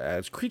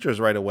as creatures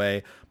right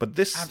away, but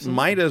this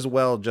might as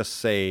well just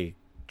say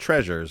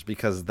treasures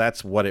because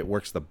that's what it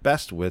works the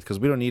best with because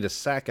we don't need a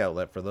sack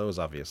outlet for those,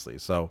 obviously.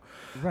 So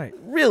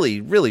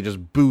really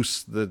just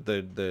boosts the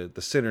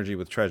synergy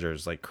with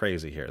treasures like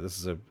crazy here. This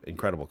is an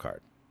incredible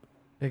card.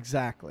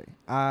 Exactly.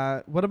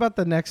 What about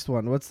the next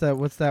one? What's that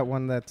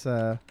one that's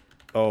this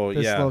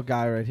little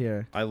guy right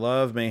here? I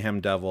love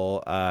Mayhem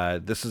Devil.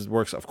 This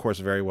works, of course,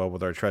 very well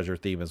with our treasure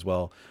theme as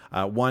well.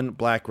 1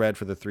 black-red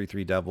for the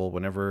 3/3 Devil.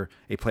 Whenever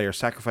a player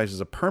sacrifices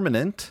a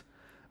permanent,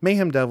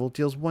 Mayhem Devil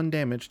deals 1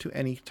 damage to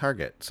any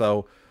target.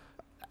 So,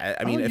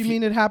 I mean, you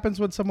mean it happens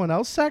when someone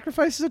else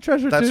sacrifices a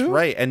treasure that's too? That's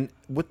right. And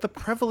with the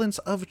prevalence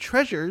of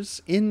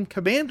treasures in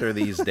Commander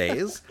these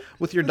days,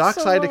 with your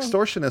Dockside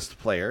Extortionist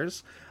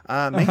players,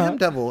 Mayhem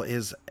Devil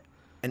is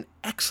an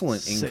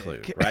excellent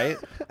include, right?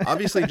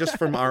 Obviously, just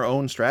from our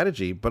own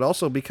strategy, but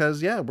also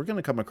because, we're going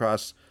to come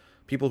across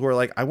people who are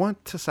like, I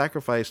want to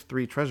sacrifice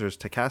 3 treasures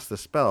to cast the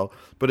spell,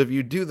 but if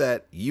you do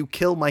that, you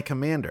kill my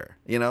commander.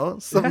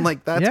 Something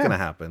like that's going to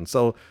happen.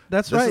 So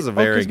this is a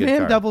very good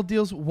Mayhem card. Devil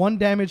deals 1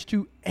 damage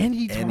to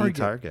any target. Any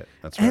target.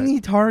 That's right. Any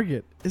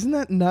target. Isn't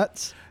that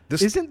nuts?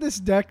 Isn't this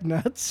deck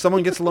nuts?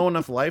 Someone gets low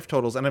enough life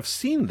totals, and I've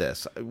seen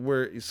this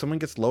where someone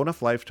gets low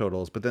enough life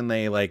totals, but then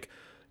they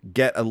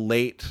get a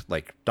late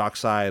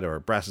Dockside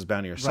or Brass's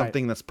Bounty or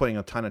something that's putting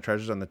a ton of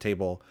treasures on the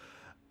table.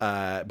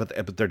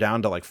 But they're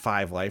down to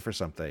 5 life or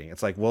something.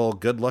 It's like, well,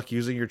 good luck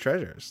using your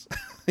treasures.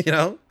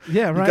 Yeah, right.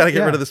 You got to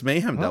get rid of this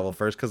Mayhem Devil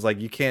first because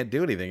you can't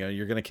do anything.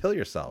 You're going to kill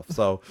yourself.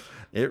 So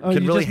it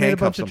can really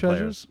handcuff some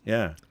players.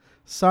 Yeah.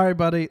 Sorry,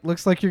 buddy.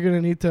 Looks like you're going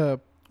to need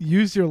to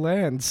use your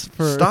lands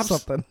for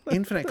something.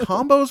 Infinite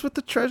combos with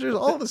the treasures,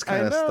 all this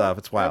kind of stuff.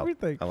 It's wild.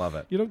 Everything. I love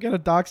it. You don't get a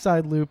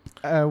Dockside loop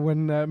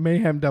when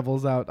Mayhem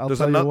Devil's out. I'll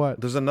tell you what.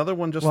 There's another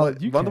one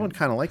another one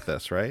kind of like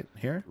this, right?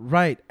 Here?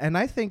 Right. And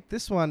I think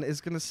this one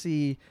is going to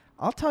see...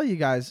 I'll tell you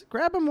guys,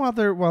 grab them while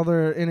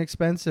they're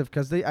inexpensive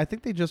because I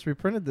think they just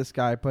reprinted this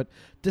guy. But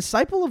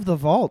Disciple of the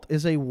Vault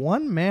is a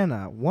 1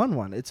 mana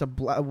 1/1. It's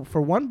for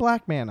 1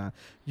 black mana.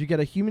 You get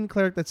a human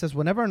cleric that says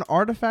whenever an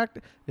artifact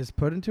is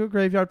put into a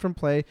graveyard from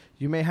play,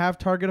 you may have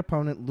target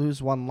opponent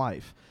lose 1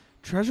 life.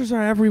 Treasures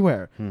are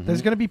everywhere.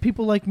 There's going to be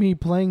people like me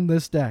playing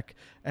this deck,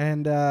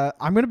 and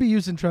I'm going to be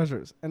using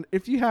treasures. And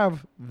if you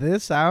have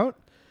this out,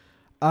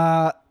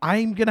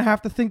 I'm going to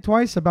have to think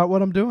twice about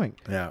what I'm doing.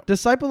 Yeah.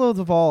 Disciple of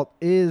the Vault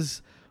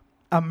is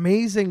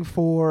amazing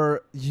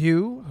for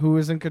you who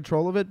is in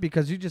control of it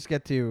because you just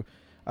get to,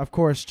 of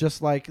course,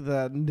 just like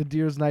the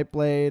Nadir's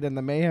Nightblade and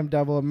the Mayhem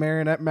Devil and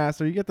Marionette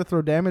Master, you get to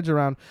throw damage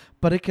around,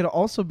 but it could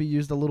also be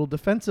used a little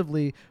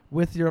defensively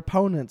with your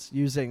opponents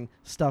using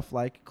stuff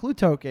like clue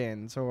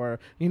tokens or,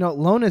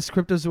 Lonus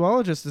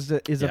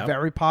Cryptozoologist is a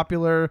very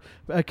popular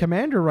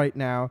commander right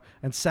now,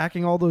 and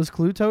sacking all those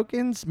clue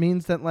tokens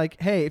means that,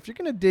 hey, if you're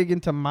going to dig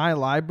into my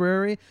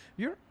library,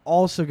 you're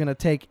also going to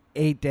take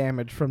 8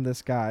 damage from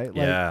this guy.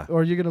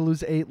 Or you're going to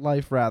lose 8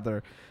 life,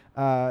 rather.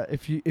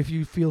 If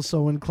you feel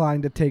so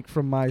inclined to take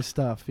from my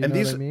stuff, you know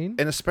what I mean?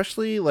 And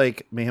especially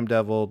Mayhem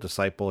Devil,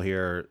 Disciple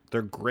here,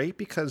 they're great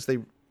because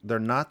they're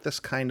not this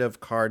kind of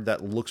card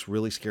that looks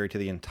really scary to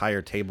the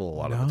entire table a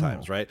lot of the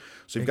times, right?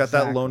 So you've got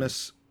that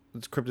Lonus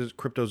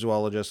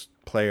Cryptozoologist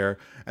player,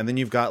 and then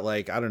you've got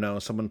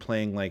someone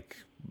playing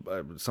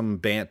some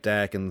Bant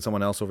deck, and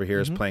someone else over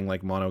here is playing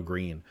mono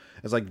green.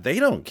 It's they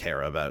don't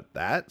care about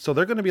that, so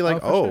they're going to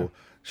be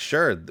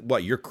sure,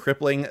 what, you're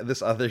crippling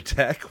this other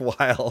deck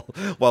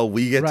while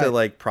we get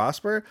to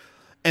prosper?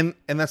 And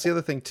that's the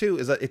other thing too,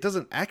 is that it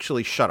doesn't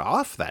actually shut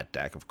off that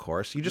deck, of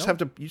course. You just got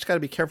to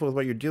be careful with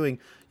what you're doing.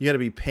 You got to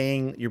be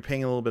paying a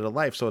little bit of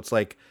life. So it's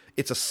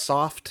it's a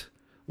soft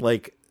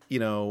I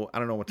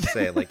don't know what to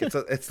say.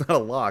 It's not a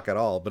lock at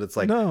all, but it's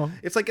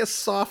it's a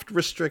soft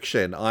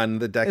restriction on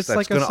the decks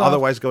that's going to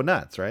otherwise go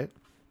nuts, right?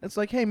 It's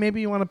hey,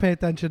 maybe you want to pay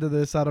attention to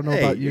this. I don't know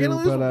about you, you're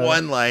gonna lose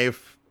 1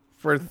 life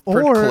for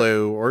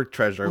clue or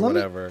treasure,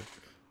 whatever.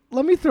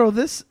 Let me throw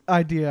this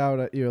idea out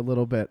at you a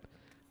little bit.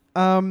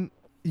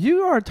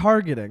 You are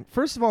targeting.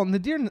 First of all,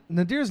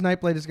 Nadir's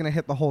Nightblade is going to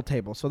hit the whole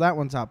table, so that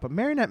one's out. But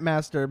Marionette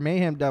Master,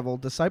 Mayhem Devil,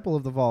 Disciple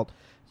of the Vault,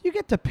 you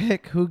get to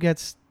pick who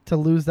gets to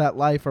lose that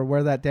life or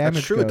where that damage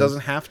That's true. goes. It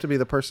doesn't have to be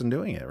the person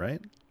doing it,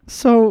 right?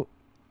 So,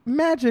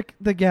 Magic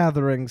the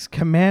Gathering's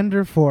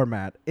Commander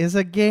format is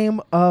a game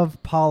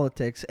of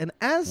politics, and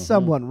as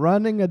someone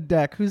running a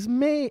deck whose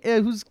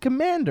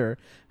commander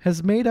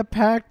has made a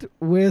pact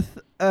with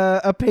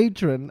a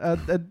patron,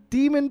 a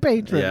demon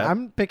patron. Yeah.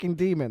 I'm picking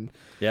demon.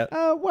 Yeah.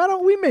 Why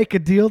don't we make a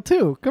deal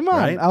too? Come on,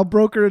 Right. I'll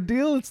broker a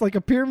deal. It's like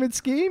a pyramid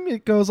scheme.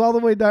 It goes all the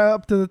way down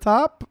up to the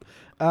top.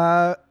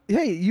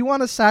 Hey, you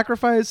want to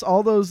sacrifice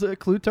all those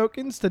clue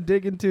tokens to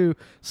dig into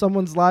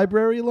someone's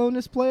library,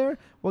 Lonus player?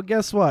 Well,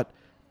 guess what?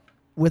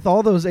 With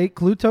all those 8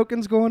 clue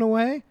tokens going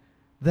away,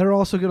 they're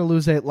also going to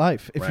lose 8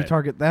 life if you Right.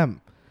 target them.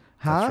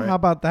 Huh? That's right. How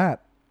about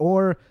that?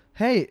 Or,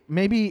 hey,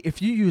 maybe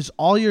if you use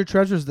all your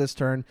treasures this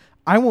turn,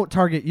 I won't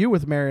target you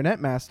with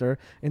Marionette Master.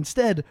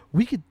 Instead,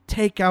 we could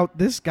take out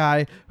this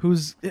guy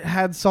who's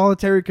had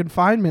solitary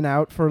confinement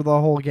out for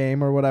the whole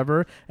game or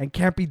whatever and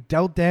can't be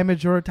dealt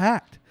damage or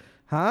attacked.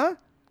 Huh?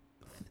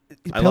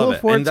 I love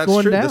it. And that's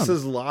going true. down.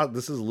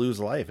 This is lose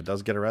life. It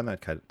does get around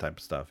that kind of type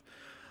of stuff.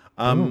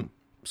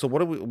 So what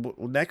do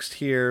we next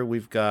here?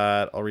 We've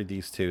got, I'll read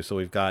these two. So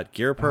we've got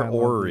Girper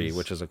Orrery,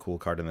 which is a cool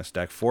card in this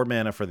deck. 4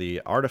 mana for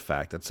the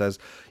artifact that says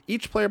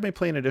each player may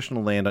play an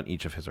additional land on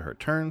each of his or her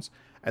turns.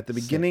 At the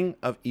beginning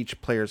of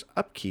each player's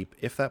upkeep,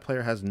 if that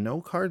player has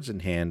no cards in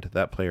hand,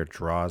 that player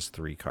draws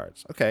 3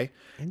 cards. Okay.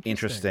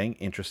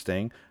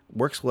 Interesting.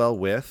 Works well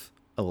with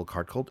a little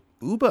card called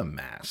Uba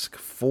Mask.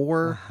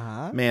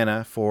 4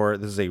 mana for,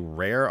 this is a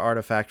rare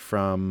artifact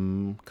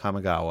from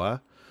Kamigawa.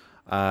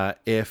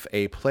 If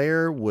a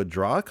player would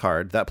draw a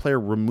card, that player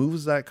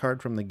removes that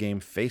card from the game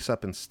face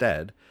up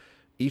instead.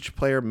 Each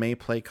player may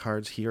play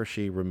cards he or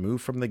she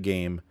removed from the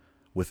game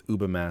with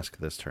Uba Mask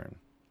this turn.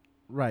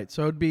 Right.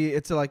 So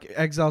it's like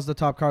exiles the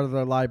top card of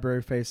their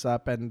library face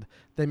up, and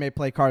they may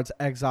play cards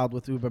exiled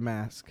with Uba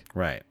Mask.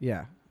 Right.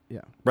 Yeah.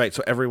 Right.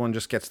 So everyone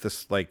just gets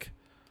this like,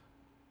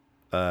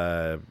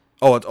 they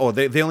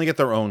only get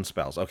their own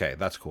spells. Okay,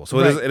 that's cool. So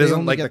Right, it they isn't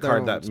only like get the their card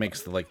own that spells.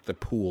 makes the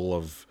pool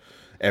of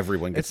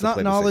everyone gets It's to not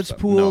play the same knowledge stuff.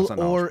 pool, No, it's not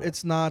knowledge or pool.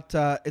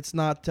 it's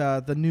not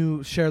the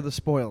new share the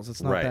spoils.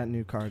 It's not Right. that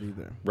new card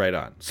either. Right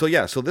on. So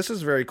yeah, so this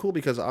is very cool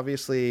because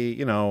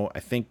obviously, I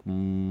think,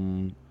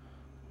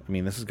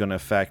 this is going to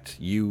affect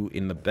you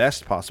in the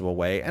best possible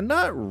way and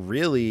not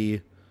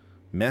really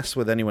mess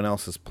with anyone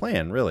else's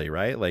plan, really,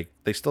 right? Like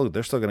they're still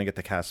going to get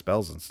to cast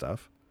spells and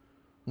stuff.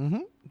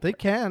 They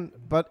can,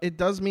 but it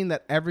does mean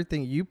that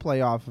everything you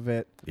play off of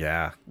it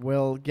Yeah.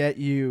 will get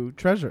you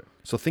treasure.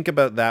 So think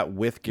about that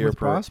with Girper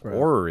Prosper.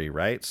 Orrery,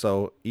 right?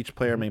 So each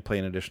player may play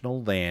an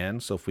additional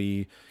land. So if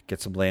we get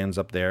some lands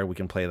up there, we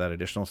can play that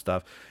additional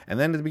stuff. And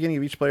then at the beginning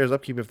of each player's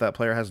upkeep, if that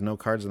player has no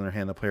cards in their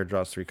hand, the player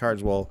draws 3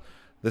 cards. Well,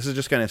 this is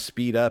just going to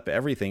speed up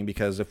everything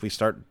because if we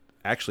start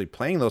actually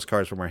playing those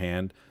cards from our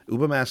hand,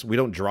 Uba Mask, we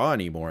don't draw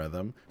any more of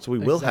them. So we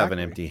will have an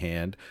empty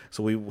hand.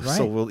 So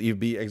we'll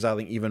be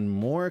exiling even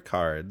more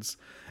cards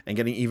and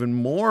getting even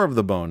more of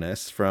the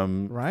bonus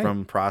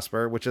from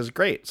Prosper, which is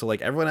great. So like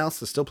everyone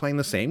else is still playing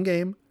the same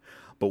game,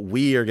 but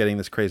we are getting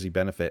this crazy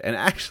benefit. And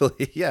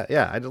actually,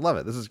 yeah, I just love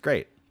it. This is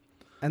great.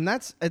 And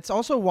it's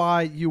also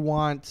why you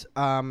want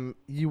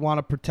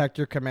to protect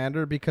your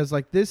commander, because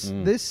like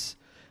this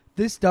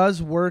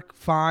does work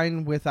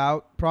fine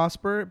without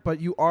Prosper, but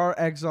you are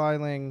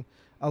exiling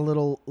a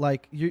little,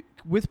 like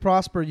with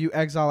Prosper you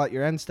exile at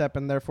your end step,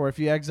 and therefore if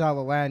you exile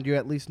a land, you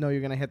at least know you're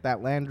going to hit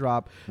that land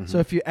drop. So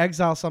if you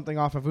exile something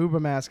off of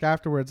Uba Mask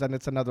afterwards and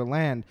it's another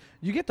land,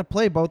 you get to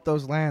play both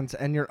those lands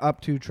and you're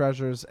up 2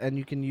 treasures and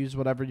you can use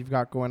whatever you've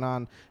got going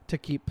on to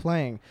keep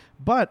playing.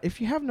 But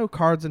if you have no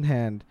cards in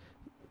hand,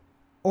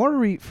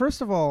 Orrery,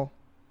 first of all,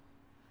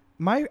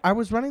 I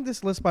was running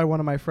this list by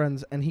one of my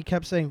friends, and he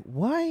kept saying,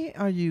 "Why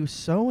are you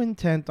so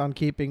intent on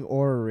keeping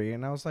Orrery?"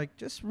 And I was like,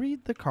 "Just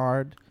read the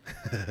card.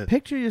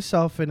 Picture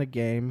yourself in a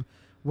game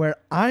where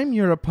I'm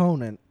your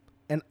opponent,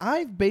 and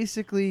I've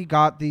basically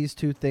got these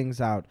 2 things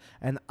out,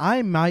 and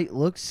I might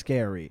look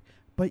scary,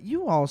 but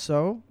you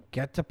also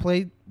get to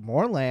play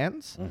more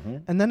lands,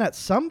 and then at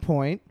some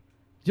point,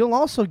 you'll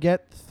also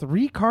get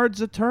 3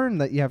 cards a turn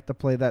that you have to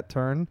play that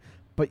turn,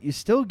 but you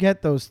still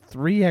get those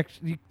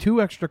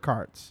 2 extra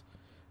cards."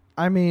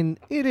 I mean,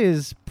 it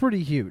is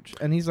pretty huge.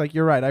 And he's like,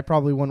 "You're right. I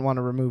probably wouldn't want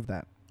to remove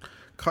that."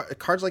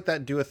 Cards like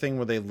that do a thing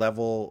where they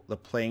level the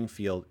playing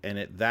field, and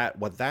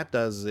what that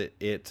does, it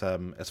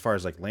as far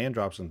as like land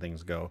drops and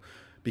things go,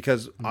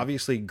 because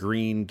obviously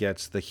green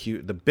gets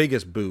the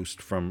biggest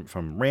boost from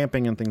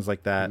ramping and things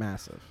like that.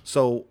 Massive.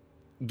 So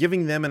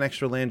giving them an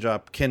extra land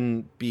drop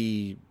can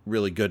be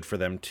really good for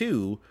them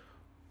too.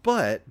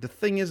 But the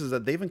thing is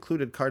that they've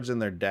included cards in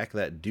their deck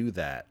that do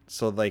that.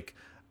 So like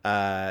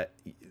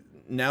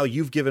now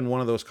you've given one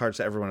of those cards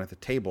to everyone at the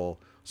table.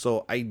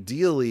 So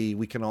ideally,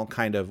 we can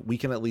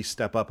at least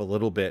step up a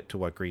little bit to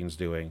what green's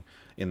doing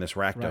in this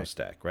Rakdos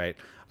deck, right?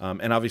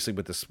 And obviously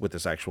with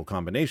this actual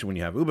combination, when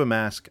you have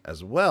Ubamask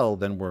as well,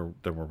 then we're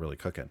really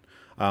cooking.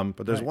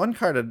 But there's one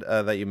card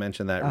that you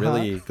mentioned that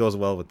really goes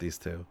well with these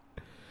two.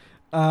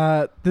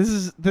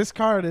 This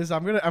card is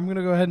I'm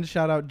gonna go ahead and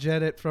shout out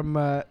Jedit from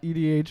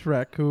EDH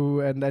Rec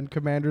and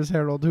Commander's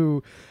Herald,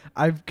 who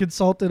I've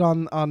consulted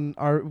on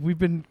our. We've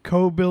been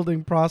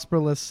co-building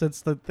Prosperless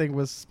since the thing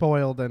was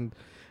spoiled, and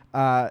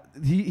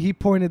he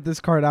pointed this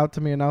card out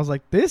to me, and I was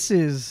like, this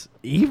is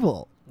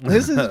evil.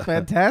 This is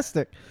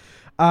fantastic.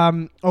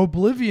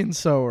 Oblivion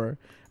Sower.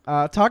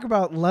 Talk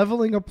about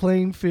leveling a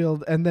playing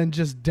field and then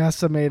just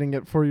decimating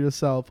it for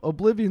yourself.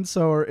 Oblivion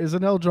Sower is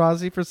an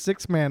Eldrazi for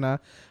 6 mana,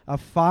 a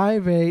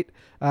 5/8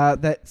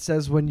 that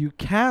says when you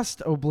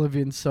cast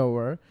Oblivion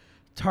Sower,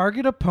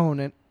 target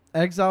opponent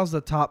exiles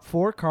the top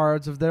 4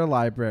 cards of their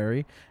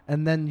library,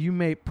 and then you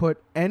may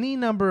put any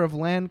number of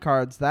land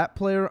cards that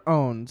player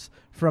owns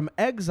from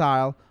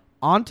exile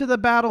onto the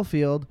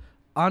battlefield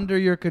under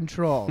your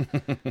control.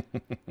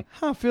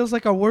 Feels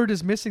like a word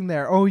is missing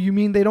there. Oh, you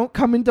mean they don't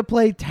come into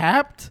play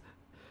tapped?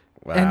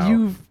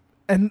 Wow.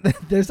 And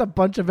there's a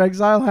bunch of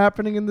exile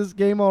happening in this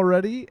game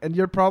already, and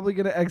you're probably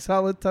going to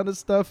exile a ton of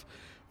stuff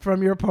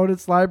from your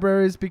opponent's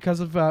libraries because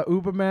of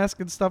Ubamask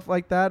and stuff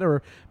like that,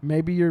 or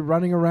maybe you're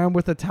running around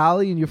with a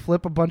tally and you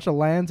flip a bunch of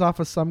lands off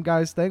of some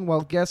guy's thing.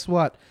 Well, guess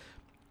what?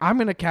 I'm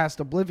going to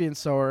cast Oblivion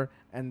Sower,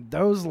 and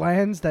those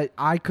lands that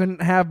I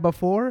couldn't have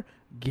before,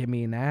 give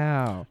me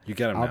now. You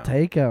get them I'll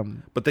take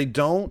them. But they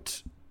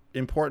don't,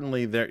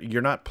 importantly,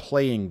 you're not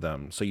playing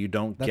them, so you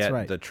don't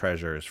get the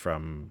treasures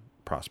from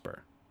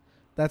Prosper.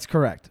 That's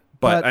correct.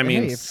 But I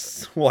mean,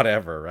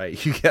 whatever,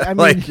 right? You get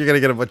you're gonna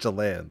get a bunch of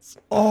lands.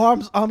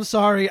 Oh, I'm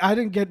sorry. I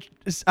didn't get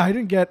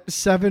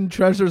 7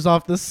 treasures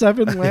off the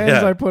 7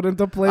 lands I put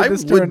into play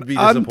this turn. I wouldn't be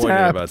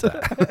disappointed about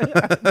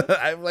that.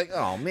 I'm like,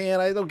 oh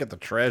man, I don't get the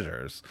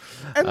treasures.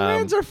 And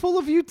lands are full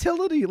of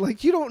utility.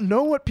 Like, you don't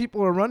know what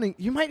people are running.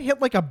 You might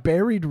hit like a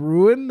buried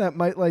ruin that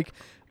might like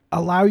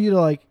allow you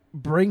to like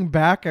bring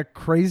back a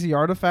crazy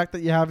artifact that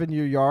you have in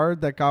your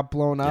yard that got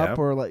blown up,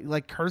 or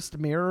like Cursed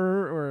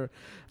Mirror, or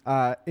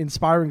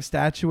Inspiring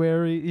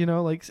Statuary,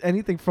 like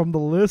anything from the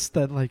list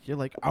that like you're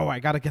like, oh, I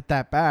gotta get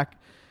that back.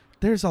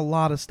 There's a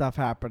lot of stuff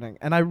happening,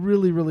 and I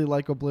really, really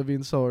like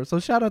Oblivion Solar. So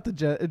shout out to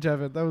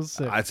Jevin. That was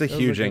sick. It's a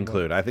huge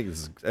include. I think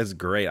it's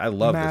great. I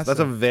love this. That's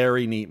a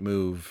very neat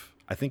move.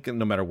 I think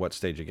no matter what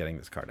stage you're getting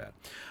this card at,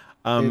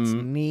 it's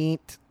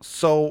neat.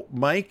 So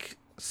Mike,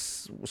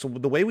 so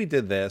the way we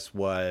did this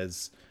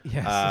was.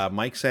 Yes.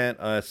 Mike sent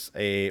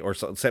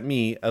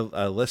me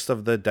a list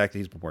of the deck that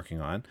he's been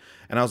working on,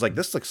 and I was like,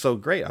 "This looks so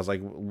great." I was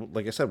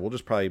like I said,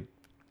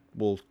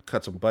 we'll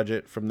cut some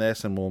budget from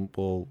this, and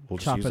we'll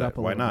just use it.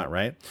 Why not,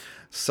 right?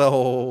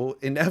 So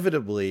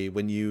inevitably,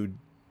 when you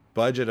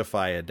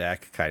budgetify a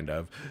deck,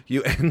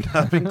 you end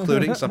up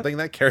including something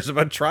that cares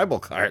about tribal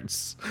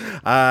cards.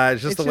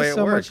 It's just the way it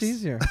works. It's so much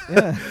easier.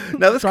 Yeah.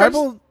 Now this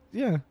tribal.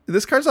 Yeah,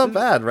 this card's not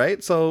bad,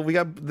 right? So we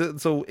got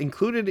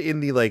included in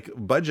the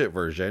budget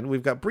version,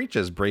 we've got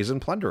Breaches, Brazen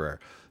Plunderer,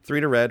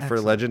 3 to red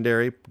for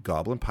legendary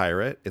Goblin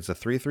Pirate. It's a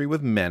 3/3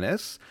 with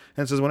Menace,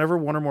 and it says whenever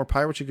one or more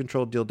pirates you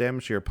control deal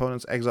damage to your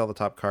opponents, exile the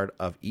top card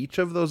of each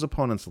of those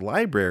opponents'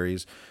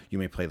 libraries. You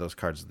may play those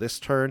cards this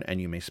turn, and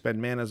you may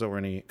spend manas over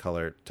any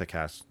color to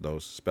cast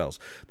those spells.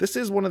 This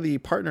is one of the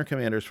partner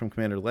commanders from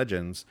Commander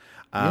Legends,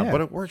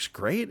 but it works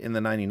great in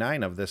the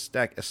 99 of this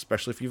deck,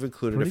 especially if you've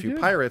included a few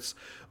pirates,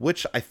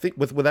 which I think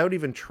without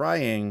even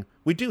trying,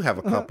 we do have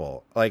a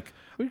couple.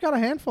 We've got a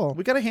handful.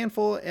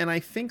 And I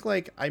think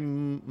if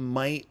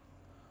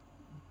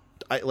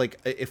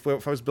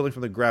I was building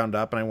from the ground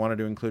up and I wanted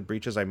to include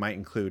Breaches, I might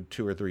include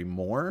 2 or 3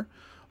 more.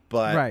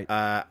 But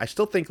I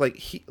still think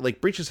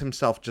Breaches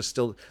himself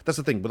that's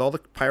the thing with all the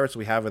pirates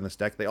we have in this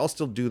deck, they all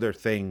still do their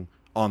thing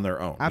on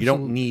their own. Absolutely. You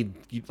don't need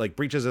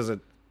Breaches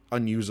isn't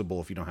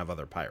unusable if you don't have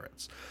other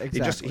pirates.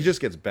 Exactly. He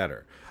just gets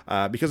better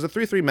because the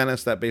 3/3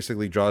 Menace that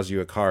basically draws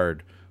you a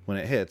card when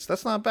it hits,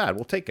 that's not bad.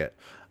 We'll take it.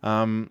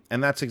 And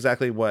that's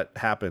exactly what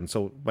happened.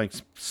 So, Mike,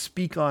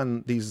 speak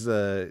on these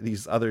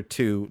other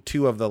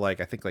two of the I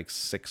think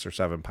 6 or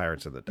 7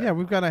 pirates of the deck. Yeah,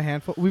 we've got a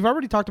handful. We've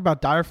already talked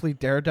about Direfleet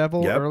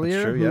Daredevil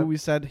earlier, who we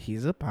said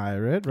he's a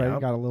pirate, right? Yep.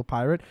 We got a little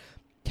pirate.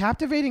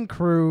 Captivating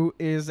Crew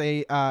is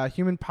a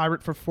human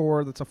pirate for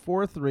 4. That's a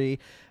 4/3.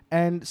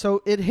 And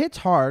so it hits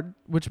hard,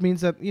 which means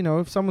that,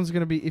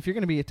 if you're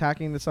going to be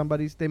attacking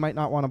somebody, they might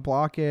not want to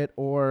block it,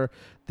 or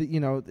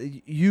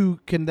you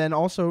can then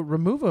also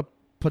remove a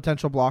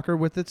potential blocker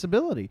with its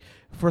ability.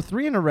 For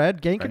 3 and a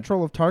red, gain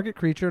control of target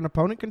creature an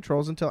opponent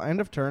controls until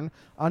end of turn.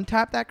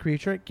 Untap that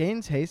creature, it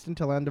gains haste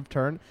until end of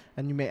turn,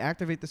 and you may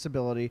activate this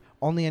ability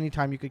only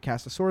anytime you could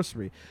cast a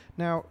sorcery.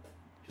 Now,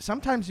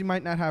 sometimes you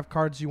might not have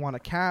cards you want to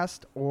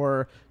cast,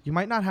 or you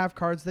might not have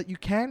cards that you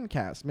can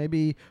cast.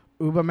 Maybe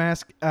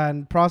Ubamask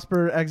and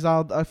Prosper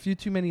exiled a few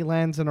too many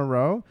lands in a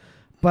row,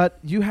 but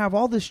you have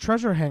all this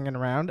treasure hanging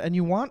around, and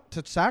you want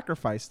to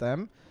sacrifice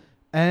them,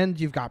 and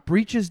you've got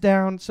Breaches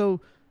down, so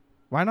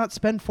Why not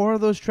spend 4 of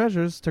those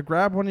treasures to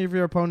grab one of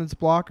your opponent's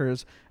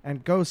blockers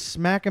and go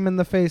smack them in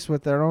the face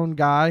with their own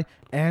guy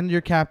and your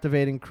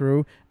captivating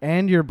crew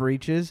and your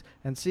breaches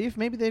and see if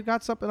maybe they've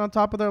got something on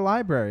top of their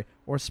library,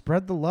 or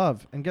spread the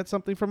love and get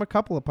something from a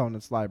couple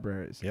opponents'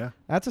 libraries. Yeah.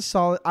 That's a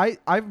solid.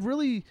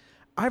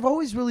 I've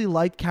always really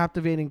liked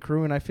Captivating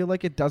Crew, and I feel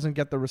like it doesn't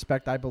get the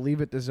respect I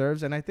believe it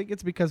deserves. And I think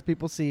it's because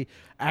people see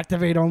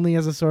Activate only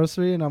as a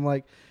sorcery, and I'm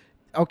like,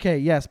 okay,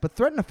 yes, but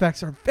threat and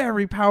effects are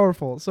very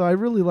powerful, so I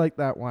really like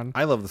that one.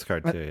 I love this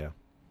card too. Yeah.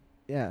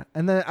 Yeah,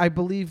 and then I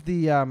believe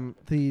the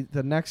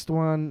next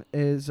one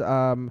is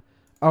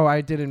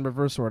I did in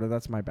reverse order.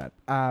 That's my bad.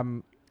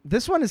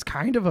 This one is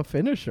kind of a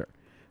finisher.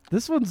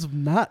 This one's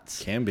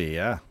nuts. Can be,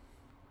 yeah.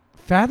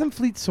 Fathom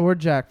Fleet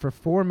Swordjack for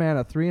 4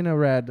 mana, 3 and a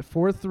red,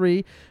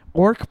 4/3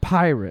 Orc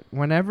Pirate.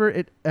 Whenever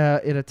it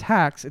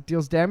attacks, it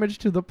deals damage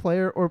to the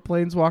player or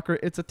planeswalker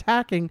it's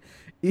attacking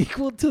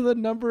equal to the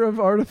number of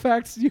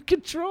artifacts you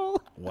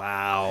control.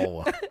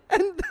 Wow.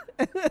 and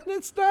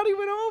it's not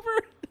even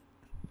over.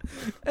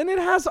 And it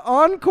has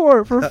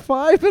Encore for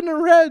 5 and a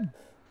red.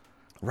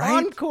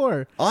 Right?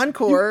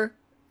 Encore.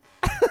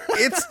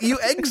 It's you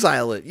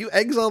exile it. You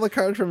exile the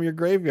card from your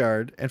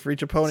graveyard, and for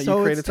each opponent so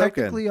you create a token. So it's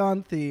technically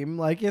on theme.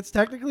 Like, it's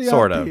technically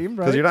sort on of, theme, right?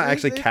 because you're not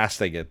actually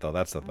casting it, though.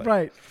 That's the thing.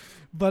 Right.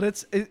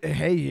 But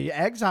hey, you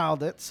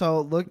exiled it.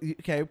 So look,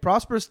 okay,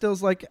 Prosper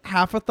still's like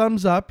half a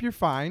thumbs up. You're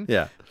fine.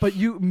 Yeah. But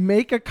you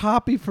make a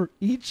copy for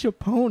each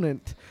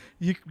opponent.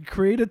 You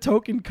create a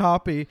token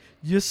copy.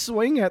 You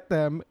swing at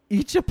them.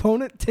 Each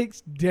opponent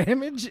takes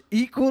damage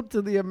equal to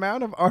the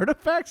amount of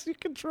artifacts you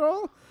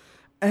control.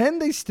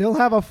 And they still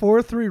have a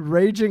 4/3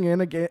 raging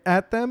in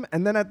at them.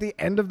 And then at the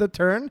end of the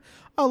turn,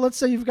 let's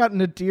say you've got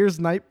Nadir's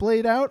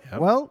Nightblade out. Yep.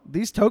 Well,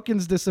 these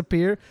tokens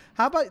disappear.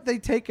 How about they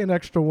take an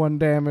extra 1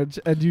 damage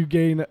and you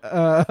gain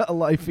a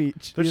life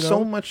each? There's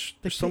so much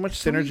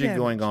synergy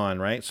going on,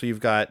 right? So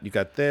you've got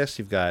this.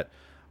 You've got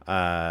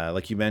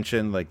like you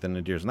mentioned, like the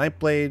Nadir's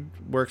Nightblade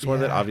works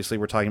with it. Obviously,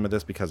 we're talking about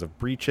this because of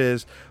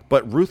breaches.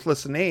 But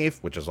Ruthless Knave,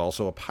 which is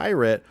also a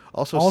pirate,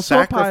 is a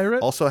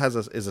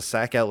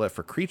sack outlet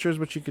for creatures,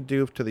 which you could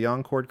do to the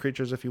Encore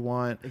creatures if you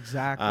want.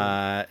 Exactly.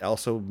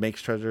 Also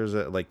makes treasures,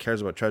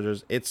 cares about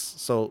treasures.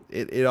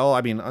 It all.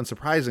 I mean,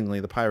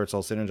 unsurprisingly, the pirates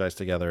all synergize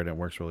together, and it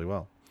works really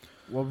well.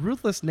 Well,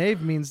 Ruthless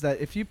Knave means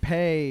that if you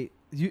pay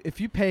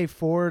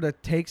 4 to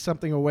take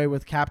something away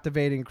with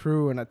Captivating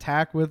Crew and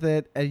attack with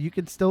it, and you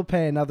can still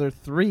pay another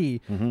 3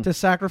 to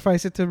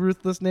sacrifice it to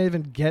Ruthless Knave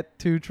and get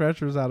 2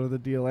 treasures out of the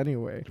deal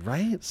anyway.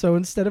 Right. So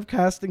instead of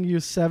casting you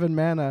 7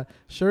 mana,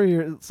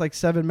 it's like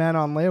 7 mana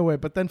on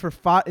layaway, but then for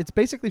 5, it's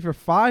basically for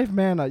 5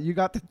 mana, you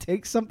got to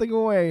take something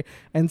away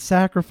and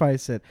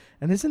sacrifice it.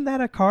 And isn't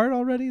that a card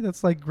already?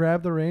 That's like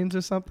Grab the Reins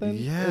or something?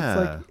 Yeah. It's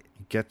like,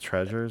 you get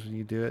treasures when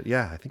you do it.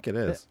 Yeah, I think it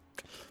is.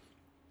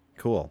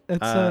 Cool. It's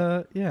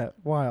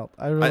wild.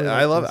 I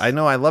love it. I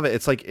know I love it.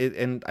 It's like it,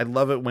 and I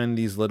love it when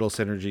these little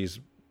synergies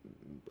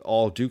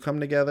all do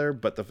come together.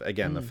 But the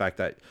fact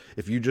that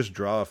if you just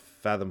draw a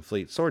Fathom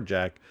Fleet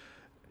Swordjack,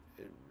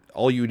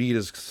 all you need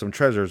is some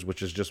treasures,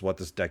 which is just what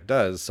this deck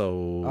does.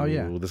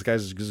 So this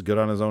guy's just good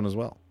on his own as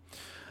well.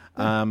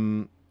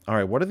 All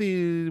right, what are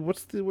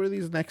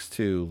these next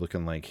two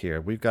looking like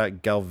here? We've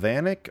got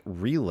Galvanic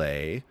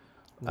Relay.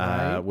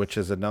 Which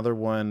is another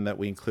one that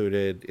we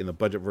included in the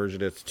budget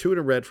version. It's 2 and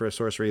a red for a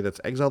sorcery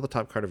that's exile the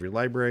top card of your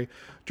library.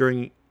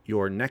 During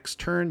your next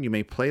turn, you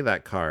may play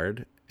that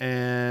card,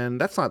 and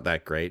that's not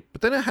that great. But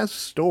then it has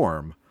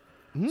Storm.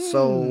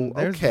 So,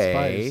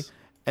 okay.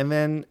 And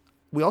then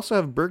we also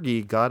have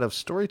Birgi, God of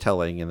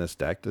Storytelling, in this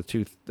deck. The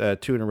 2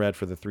 and a red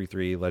for the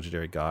 3/3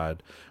 Legendary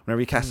God. Whenever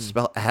you cast a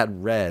spell,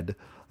 add red.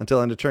 Until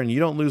end of turn,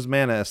 you don't lose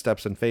mana as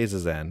steps and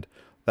phases end.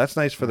 That's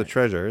nice for the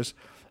treasures.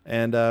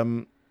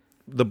 And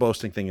the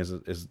boasting thing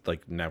is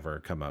like never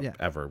come up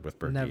ever with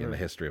Birgi in the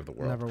history of the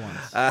world. Never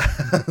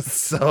once.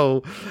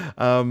 So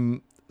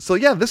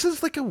yeah, this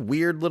is like a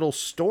weird little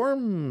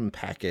storm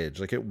package.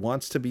 Like, it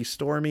wants to be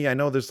stormy. I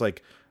know there's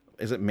like,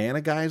 is it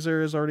Mana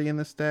Geyser is already in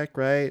this deck,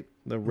 right?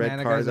 The red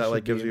Mana card that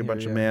like gives you a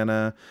bunch of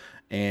mana.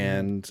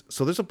 And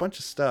so there's a bunch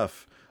of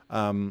stuff.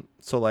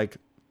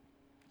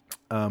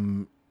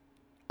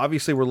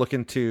 Obviously, we're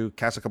looking to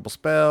cast a couple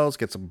spells,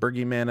 get some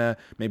Birgi mana,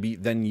 maybe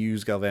then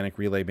use Galvanic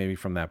Relay maybe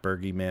from that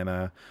Birgi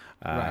mana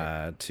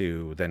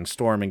to then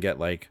storm and get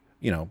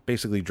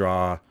basically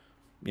draw,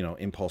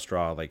 impulse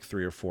draw like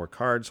 3 or 4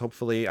 cards,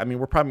 hopefully. I mean,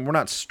 we're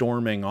not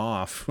storming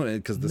off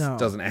because this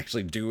doesn't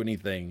actually do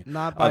anything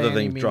other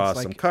than draw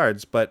some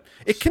cards, but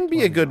it can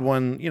be a good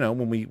one,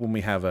 when we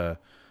have a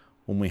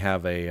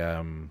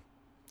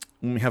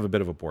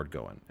bit of a board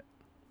going.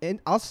 And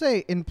I'll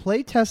say, in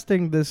play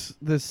testing this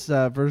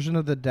version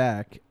of the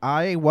deck,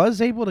 I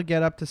was able to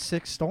get up to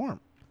 6 Storm.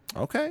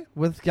 Okay.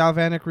 With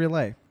Galvanic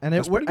Relay, and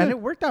it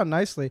worked out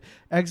nicely.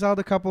 Exiled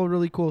a couple of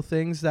really cool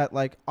things that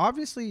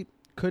obviously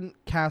couldn't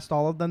cast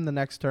all of them the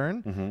next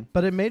turn,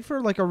 but it made for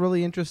a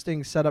really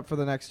interesting setup for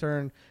the next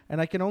turn.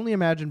 And I can only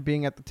imagine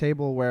being at the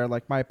table where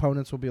my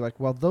opponents will be like,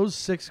 well, those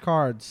 6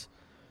 cards,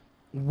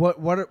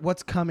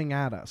 what's coming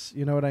at us?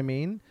 You know what I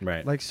mean?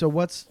 Right. So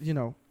what's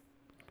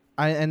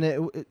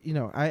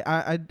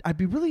I'd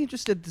be really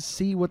interested to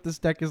see what this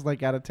deck is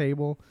like at a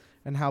table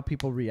and how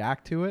people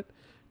react to it,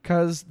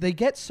 because they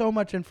get so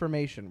much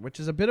information, which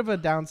is a bit of a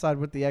downside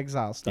with the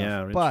exile stuff.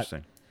 Yeah, but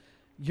interesting.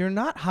 You're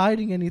not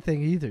hiding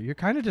anything either. You're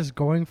kind of just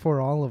going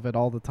for all of it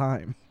all the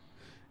time.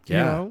 Yeah,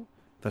 you know?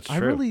 that's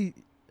true.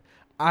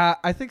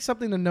 I think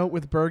something to note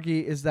with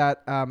Birgi is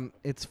that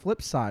it's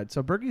flip side.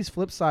 So Birgi's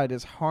flip side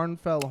is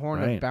Harnfell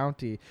Hornet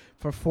Bounty.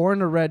 For 4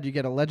 and a red, you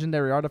get a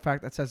legendary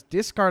artifact that says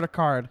discard a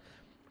card,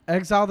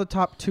 exile the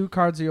top 2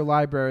 cards of your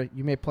library.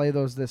 You may play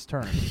those this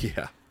turn.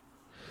 Yeah.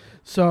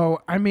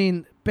 So, I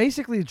mean,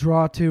 basically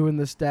draw 2 in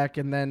this deck,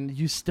 and then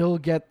you still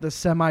get the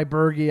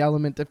semi-Birgi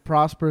element that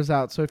prospers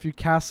out. So if you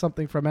cast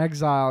something from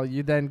exile,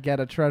 you then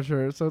get a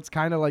treasure. So it's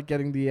kind of like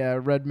getting the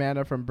red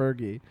mana from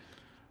Birgi.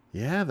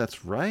 Yeah,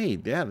 that's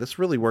right. Yeah, this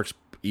really works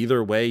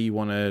either way you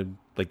want to,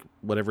 like,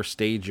 whatever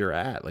stage you're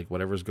at, like,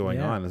 whatever's going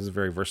on. This is a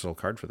very versatile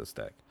card for this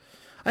deck.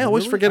 I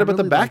always forget about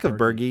the back of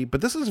Birgi, but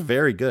this is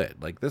very good.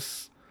 Like,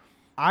 this...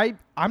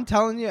 I'm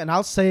telling you, and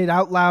I'll say it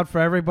out loud for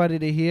everybody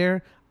to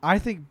hear, I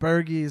think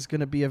Birgi is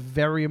going to be a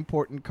very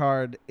important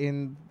card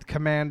in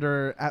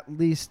Commander, at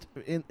least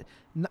in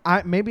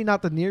maybe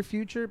not the near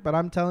future, but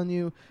I'm telling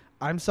you,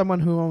 I'm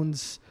someone who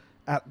owns...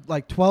 at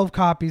like 12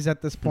 copies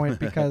at this point,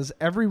 because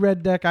every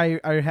red deck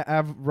I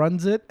have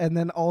runs it, and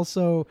then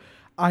also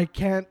I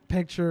can't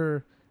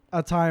picture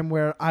a time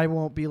where I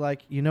won't be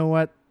like, you know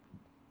what,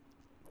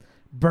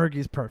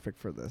 Birgi's perfect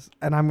for this,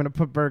 and I'm going to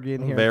put Birgi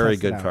in here. Very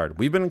good card.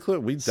 We've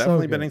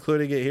definitely been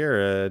including it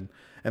here,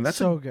 and that's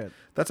good.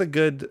 That's a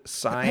good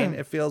sign.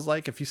 It feels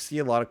like if you see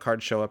a lot of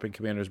cards show up in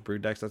Commander's Brew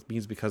decks, that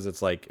means because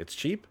it's like it's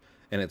cheap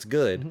and it's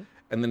good. Mm-hmm.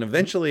 And then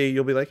eventually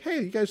you'll be like,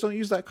 hey, you guys don't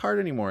use that card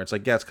anymore. It's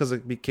like, yeah, it's because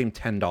it became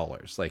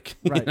 $10. Like,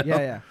 right, you know?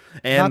 yeah.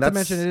 And not to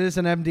mention it is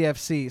an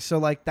MDFC, so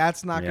like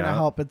that's not going to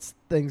help its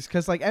things,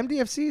 because like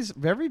MDFC is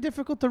very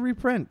difficult to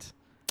reprint.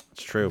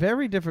 It's true.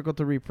 Very difficult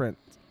to reprint.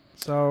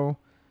 So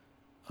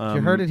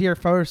you heard it here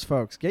first,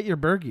 folks. Get your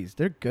Birgis.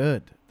 They're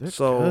good. They're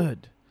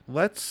good.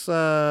 Let's,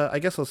 I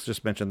guess let's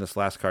just mention this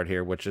last card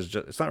here, which is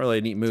just, it's not really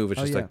a neat move.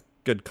 It's just a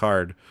good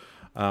card.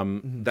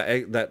 That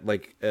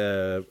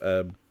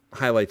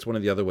highlights one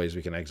of the other ways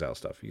we can exile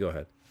stuff. You go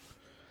ahead.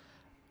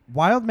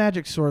 Wild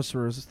Magic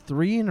Sorcerers,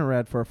 3 in a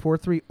red for a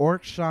 4/3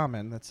 Orc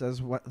Shaman that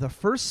says the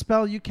first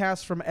spell you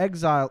cast from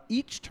exile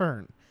each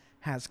turn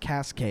has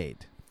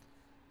Cascade.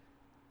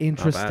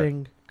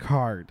 Interesting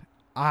card.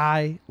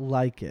 I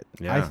like it.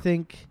 Yeah. I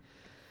think...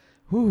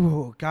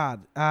 Ooh, God.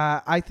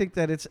 I think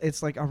that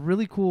it's like a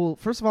really cool...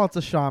 First of all, it's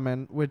a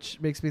shaman, which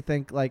makes me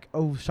think like,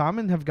 oh,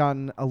 shaman have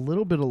gotten a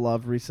little bit of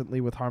love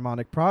recently with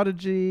Harmonic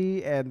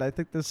Prodigy, and I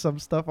think there's some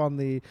stuff on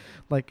the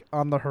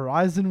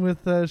horizon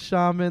with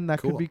shaman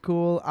that could be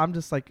cool. I'm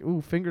just like,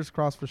 ooh, fingers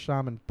crossed for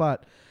shaman.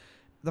 But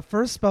the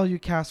first spell you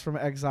cast from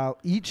exile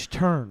each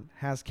turn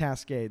has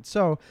Cascade.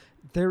 So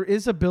there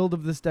is a build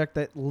of this deck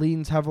that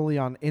leans heavily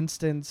on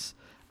instants,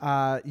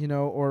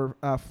 or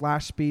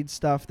flash speed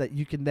stuff that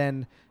you can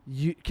then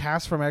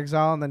cast from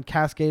exile and then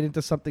cascade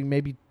into something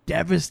maybe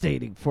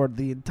devastating for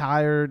the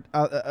entire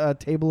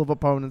table of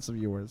opponents of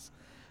yours.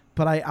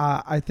 But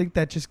I think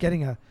that just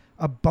getting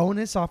a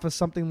bonus off of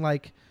something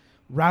like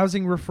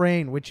Rousing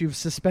Refrain, which you've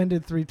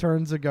suspended 3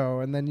 turns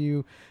ago, and then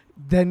you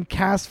then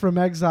cast from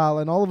exile,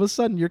 and all of a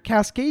sudden you're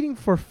cascading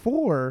for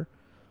 4,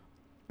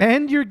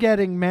 and you're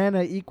getting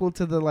mana equal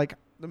to the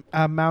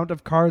amount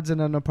of cards in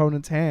an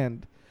opponent's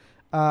hand.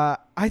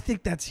 I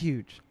think that's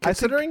huge.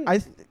 Considering I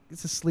think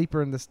it's a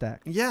sleeper in this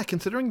deck. Yeah,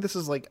 considering this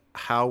is like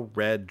how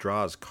red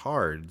draws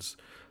cards,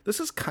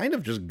 this is kind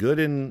of just good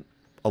in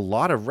a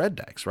lot of red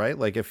decks, right?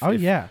 Like if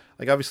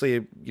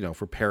obviously,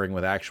 if we're pairing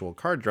with actual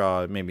card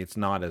draw, maybe it's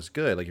not as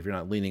good. Like if you're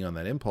not leaning on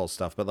that impulse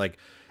stuff, but like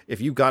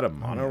if you got a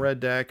mono red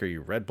deck or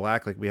you red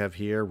black like we have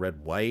here,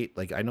 red white,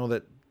 like I know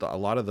that a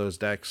lot of those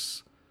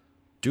decks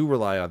do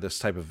rely on this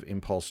type of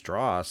impulse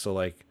draw. So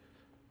like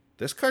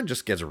this card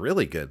just gets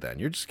really good then.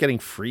 You're just getting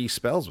free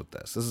spells with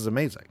this. This is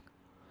amazing.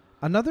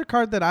 Another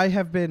card that I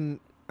have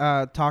been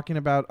talking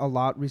about a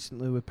lot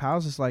recently with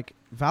pals is like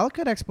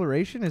Valakut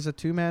Exploration is a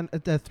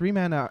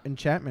 3-mana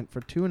enchantment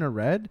for 2 in a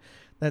red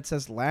that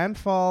says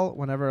landfall.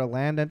 Whenever a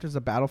land enters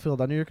a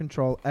battlefield under your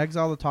control,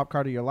 exile the top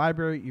card of your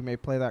library. You may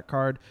play that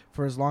card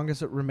for as long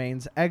as it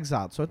remains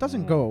exiled. So it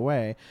doesn't go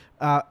away,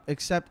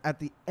 except at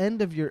the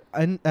end of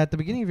at the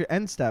beginning of your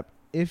end step.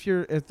 If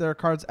there are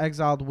cards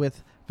exiled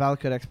with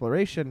Valakut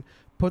Exploration,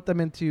 put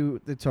them into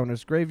its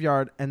owner's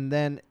graveyard, and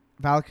then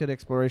Valakut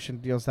Exploration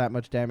deals that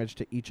much damage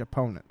to each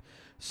opponent.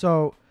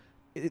 So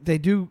they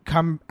do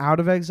come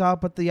out of exile,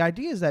 but the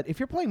idea is that if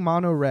you're playing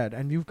mono red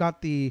and you've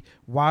got the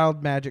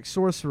Wild Magic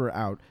Sorcerer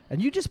out,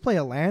 and you just play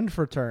a land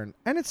for turn,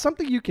 and it's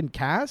something you can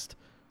cast,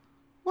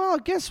 well,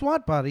 guess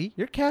what, buddy?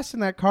 You're casting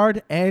that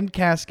card and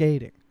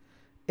cascading.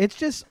 It's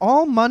just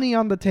all money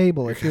on the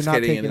table if you're not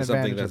taking advantage of this.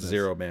 Something that's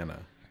 0 mana.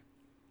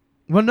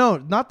 Well, no,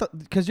 not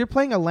because you're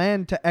playing a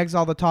land to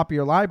exile the top of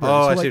your library.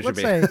 Oh, so I like, see what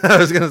you mean. I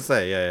was gonna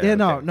say, yeah. Yeah,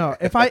 okay. No.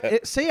 If I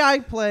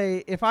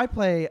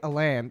play a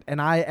land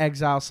and I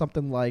exile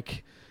something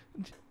like,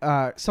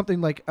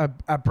 something like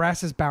a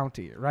Brass's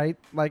Bounty, right?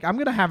 Like I'm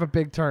gonna have a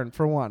big turn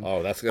for one.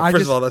 Oh, that's good.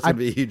 First of all, that's gonna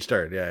be a huge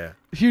turn. Yeah.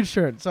 Huge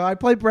turn. So I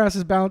play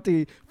Brass's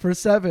Bounty for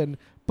 7,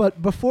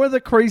 but before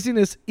the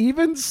craziness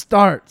even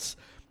starts,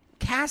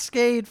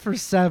 Cascade for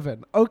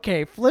 7.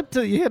 Okay, flip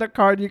till you hit a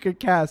card you can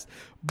cast.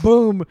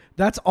 Boom.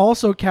 That's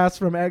also cast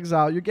from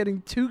exile. You're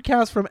getting 2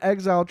 cast from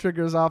exile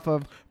triggers off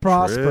of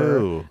Prosper.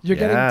 True. You're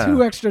getting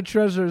 2 extra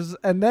treasures,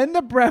 and then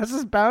the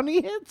Brass's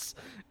Bounty hits.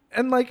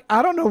 And like,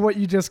 I don't know what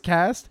you just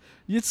cast.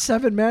 It's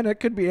 7 mana.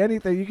 It could be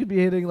anything. You could be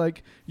hitting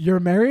like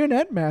your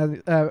Marionette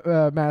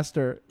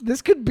Master.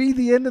 This could be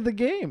the end of the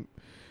game.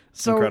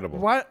 So incredible.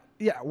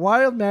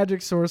 Wild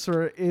Magic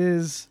Sorcerer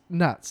is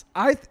nuts.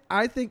 I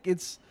think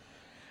it's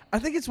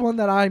one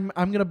that I'm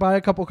gonna buy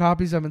a couple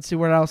copies of and see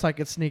where else I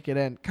could sneak it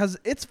in, because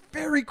it's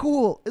very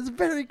cool. It's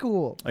very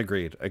cool.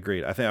 Agreed. I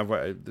think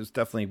there's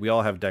definitely, we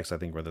all have decks I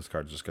think where this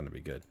card's just going to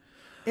be good.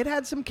 It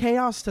had some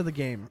chaos to the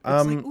game.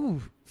 It's like,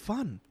 ooh,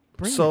 fun.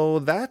 So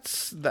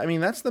that's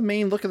the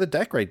main look of the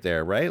deck right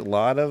there, right? A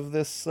lot of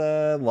this,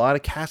 a lot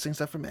of casting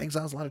stuff from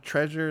exiles, a lot of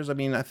treasures. I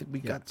mean, I think we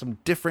got some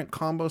different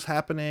combos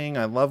happening.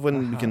 I love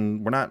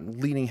when we're not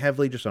leaning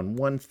heavily just on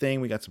one thing.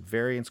 We got some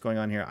variance going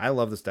on here. I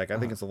love this deck. I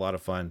think it's a lot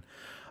of fun.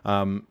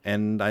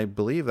 And I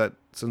believe that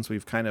since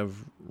we've kind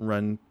of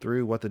run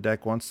through what the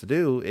deck wants to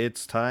do,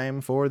 it's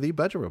time for the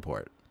budget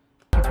report.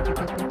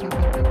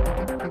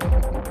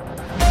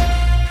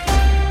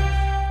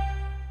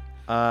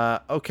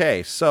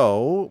 Okay,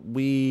 so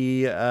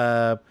we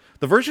the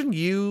version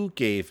you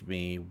gave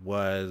me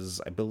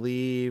was, I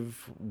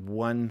believe,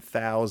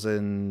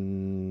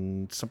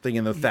 1,000 something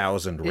in the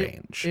 1,000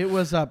 range. It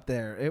was up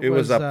there. It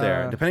was up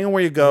there. Depending on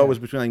where you go, it was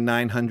between like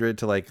 900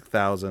 to like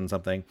 1,000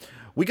 something.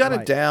 We got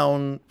it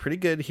down pretty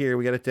good here.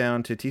 We got it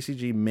down to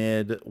TCG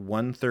mid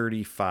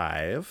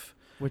 135.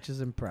 Which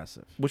is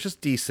impressive. Which is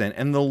decent.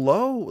 And the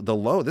low,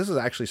 this has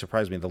actually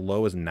surprised me. The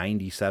low is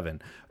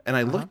 97. And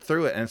I looked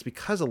through it, and it's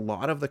because a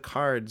lot of the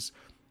cards,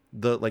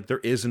 there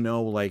is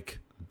no like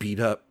beat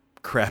up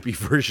crappy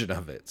version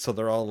of it. So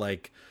they're all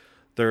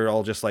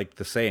just like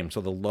the same. So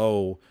the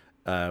low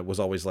was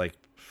always like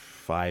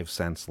 5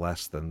 cents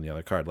less than the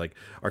other card. Like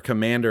our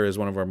Commander is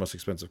one of our most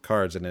expensive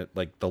cards, and it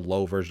like the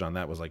low version on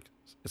that was like,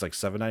 it's like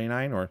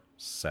 $7.99 or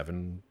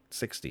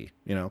 $7.60,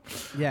 you know?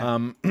 Yeah.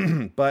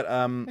 But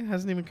it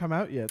hasn't even come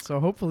out yet,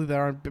 so hopefully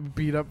there aren't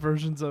beat up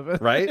versions of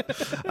it. Right?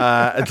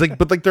 It's like,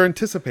 but like they're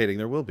anticipating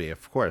there will be,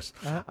 of course.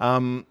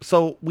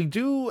 So we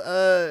do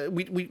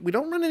we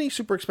don't run any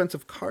super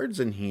expensive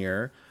cards in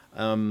here.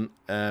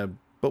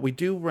 But we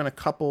do run a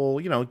couple,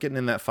 getting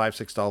in that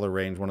 $5-6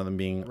 range, one of them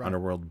being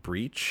Underworld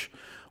Breach,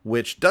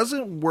 which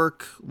doesn't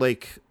work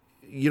like,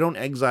 you don't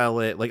exile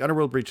it. Like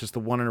Underworld Breach is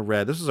the 1 in a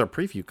red. This is our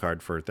preview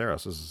card for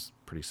Theros. This is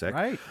pretty sick.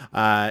 Right.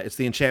 It's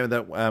the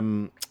enchantment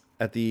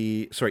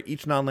that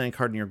each non-land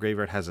card in your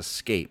graveyard has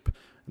escape.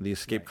 The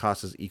escape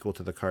cost is equal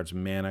to the card's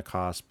mana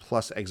cost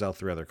plus exile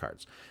 3 other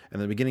cards.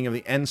 And at the beginning of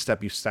the end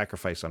step, you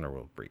sacrifice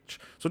Underworld Breach.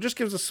 So it just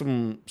gives us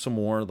some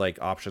more like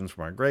options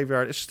from our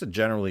graveyard. It's just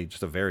generally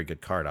a very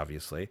good card,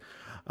 obviously.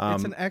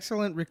 It's an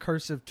excellent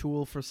recursive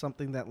tool for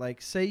something that,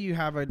 like, say you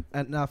have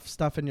enough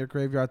stuff in your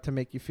graveyard to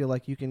make you feel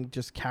like you can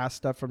just cast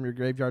stuff from your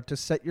graveyard to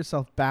set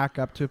yourself back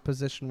up to a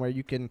position where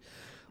you can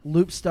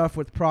loop stuff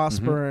with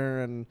Prosper,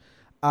 and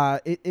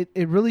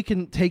it really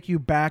can take you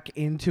back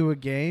into a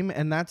game,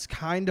 and that's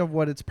kind of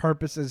what its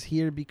purpose is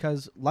here,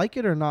 because, like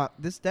it or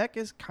not, this deck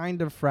is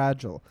kind of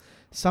fragile.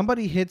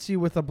 Somebody hits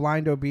you with a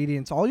Blind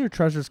Obedience, all your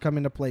treasures come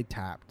into play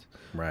tapped.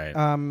 Right.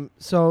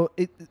 So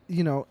it,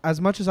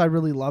 as much as I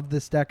really love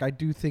this deck, I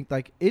do think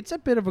like it's a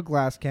bit of a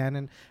glass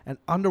cannon, and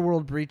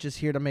Underworld Breach is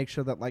here to make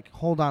sure that, like,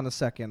 hold on a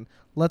second,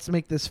 let's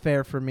make this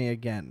fair for me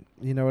again.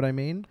 You know what I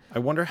mean? I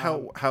wonder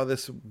how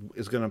this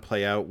is going to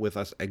play out with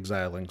us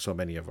exiling so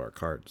many of our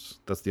cards.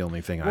 That's the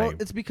only thing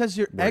it's because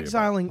you're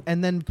exiling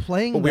and then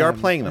playing them. We are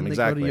playing them, when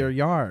exactly. They go to your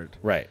yard.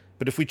 Right.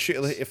 But if we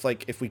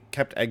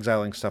kept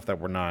exiling stuff that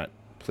we're not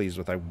pleased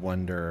with, I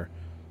wonder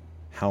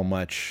how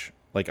much.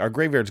 Like, our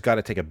graveyard's got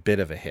to take a bit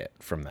of a hit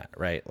from that,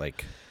 right?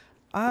 Like,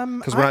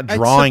 because we're not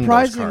drawing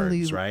those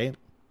cards, right?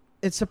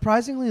 It's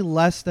surprisingly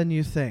less than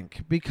you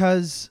think,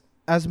 because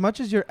as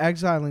much as you're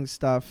exiling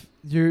stuff,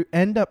 you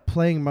end up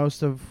playing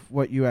most of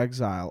what you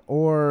exile,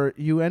 or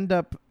you end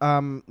up,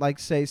 like,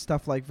 say,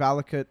 stuff like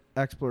Valakut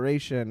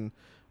Exploration,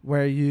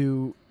 where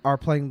you are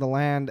playing the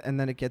land and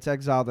then it gets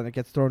exiled and it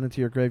gets thrown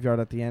into your graveyard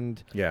at the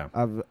end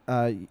of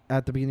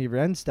at the beginning of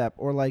your end step,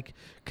 or like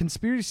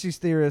Conspiracy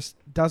Theorist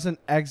doesn't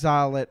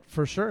exile it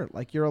for sure.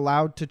 Like, you're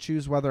allowed to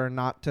choose whether or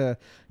not to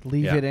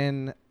leave it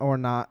in or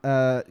not.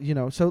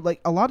 So like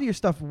a lot of your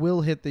stuff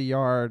will hit the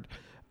yard,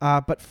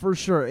 but for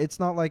sure it's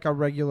not like a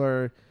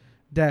regular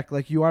deck.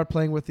 Like, you are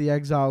playing with the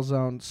exile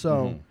zone,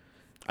 so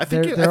I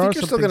think you're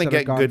still going to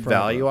get good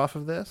value off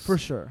of this for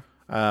sure.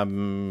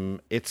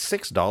 It's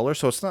 $6,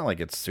 so it's not like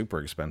it's super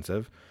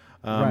expensive.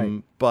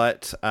 Right.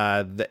 But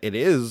it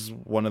is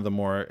one of the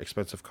more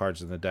expensive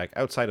cards in the deck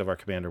outside of our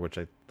Commander, which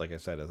like I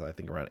said, is I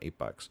think around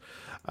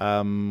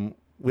 $8.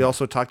 We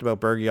also talked about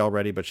Bergie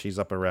already, but she's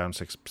up around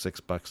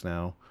 $6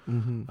 now.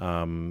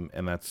 Mm-hmm.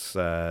 And that's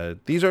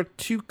these are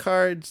 2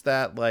 cards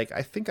that like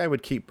I think I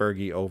would keep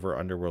Bergie over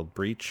Underworld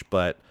Breach,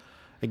 but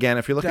again,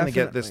 if you're looking to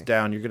get this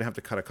down, you're gonna have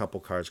to cut a couple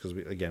cards because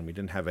we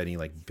didn't have any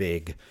like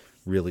big,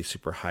 really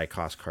super high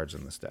cost cards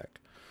in this deck.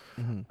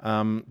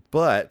 Mm-hmm.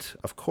 But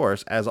of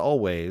course, as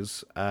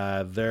always,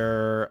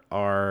 there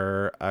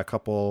are a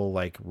couple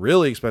like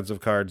really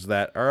expensive cards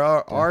that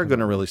are going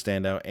to really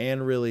stand out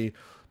and really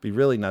be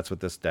really nuts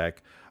with this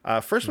deck.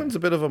 First one's a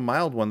bit of a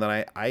mild one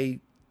that I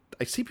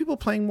see people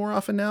playing more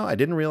often now. I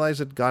didn't realize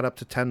it got up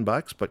to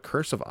 $10, but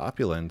Curse of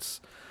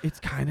Opulence. It's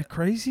kind of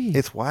crazy.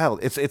 It's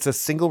wild. It's a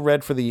single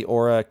red for the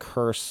aura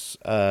curse.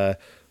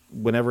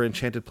 Whenever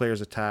enchanted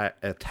players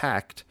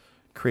attacked,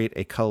 create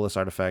a colorless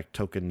artifact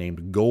token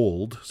named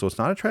Gold. So it's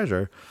not a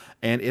treasure,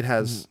 and it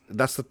has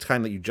that's the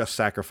kind that you just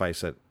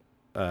sacrifice it,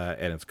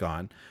 and it's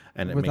gone.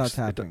 And it without makes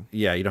tapping.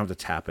 you don't have to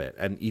tap it.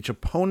 And each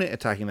opponent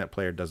attacking that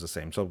player does the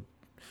same. So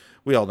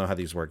we all know how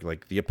these work.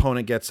 Like the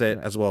opponent gets it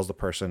as well as the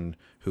person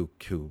who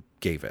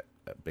gave it,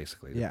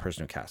 basically the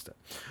person who cast it.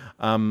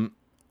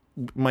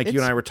 Mike, you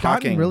and I were talking.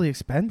 It's gotten really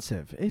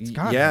expensive. It's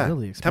gotten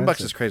really expensive.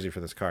 $10 is crazy for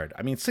this card.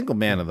 I mean, single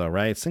mana though,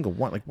 right? Single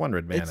one, like 1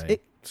 red mana.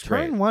 It's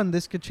turn great. 1,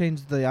 this could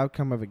change the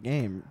outcome of a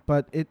game,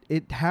 but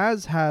it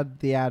has had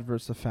the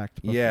adverse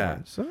effect before. Yeah.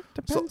 So it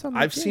depends on the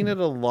I've game. seen it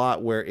a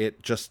lot where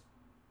it just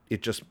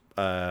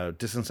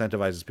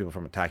disincentivizes people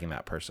from attacking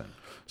that person.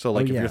 So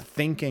like if you're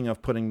thinking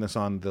of putting this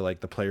on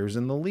the players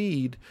in the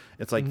lead,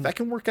 it's like that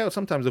can work out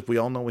sometimes if we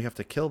all know we have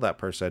to kill that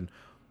person,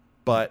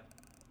 but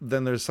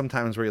then there's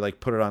sometimes where you like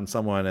put it on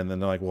someone and then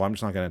they're like, well, I'm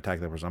just not going to attack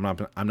that person.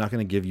 I'm not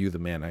going to give you the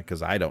mana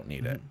because I don't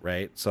need it,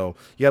 right? So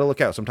you got to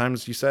look out.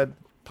 Sometimes you said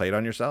play it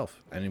on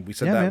yourself, and we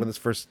said that when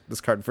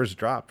this card first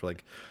dropped.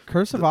 Like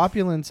Curse of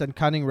Opulence and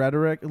Cunning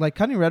Rhetoric. Like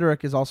Cunning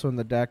Rhetoric is also in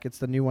the deck. It's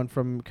the new one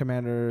from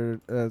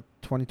Commander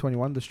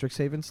 2021, the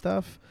Strixhaven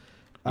stuff.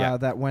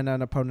 That when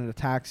an opponent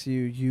attacks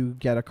you, you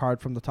get a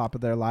card from the top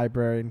of their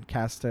library and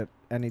cast it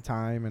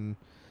anytime. And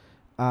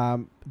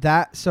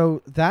that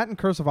and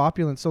Curse of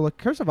Opulence. So like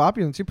Curse of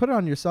Opulence, you put it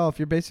on yourself.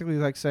 You're basically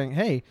like saying,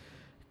 hey,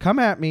 come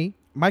at me.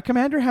 My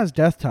commander has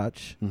Death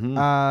Touch.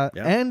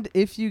 And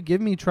if you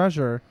give me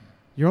treasure,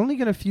 you're only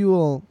going to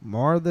fuel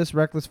more of this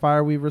Reckless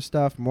Fireweaver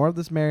stuff, more of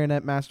this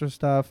Marionette Master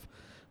stuff.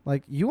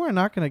 Like, you are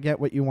not going to get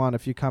what you want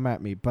if you come at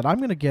me, but I'm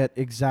going to get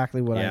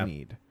exactly what I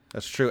need.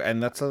 That's true.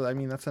 And that's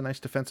a nice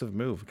defensive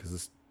move because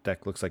this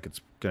deck looks like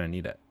it's going to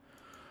need it.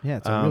 Yeah,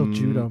 it's a real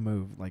judo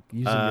move, like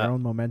using your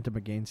own momentum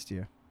against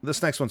you.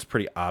 This next one's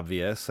pretty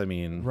obvious. I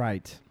mean,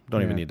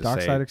 don't even need to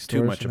Dockside say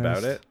too much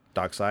about it.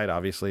 Dockside,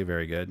 obviously,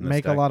 very good.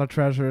 Make a lot of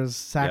treasures,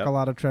 sack a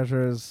lot of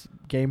treasures,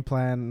 game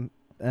plan.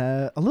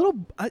 A little,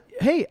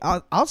 hey,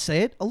 I'll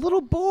say it, a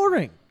little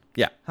boring.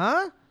 Yeah.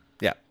 Huh?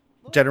 Yeah.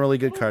 Generally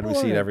good card. We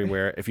see it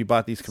everywhere. If you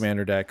bought these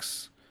commander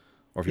decks,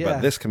 or if you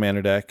bought this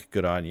commander deck,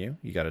 good on you.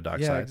 You got a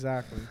Dockside. Yeah,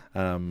 exactly.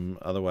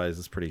 Otherwise,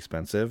 it's pretty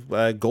expensive.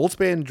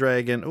 Goldspan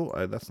Dragon.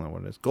 Oh, that's not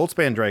what it is.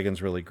 Goldspan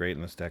Dragon's really great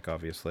in this deck,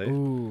 obviously.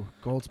 Ooh,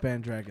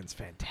 Goldspan Dragon's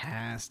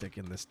fantastic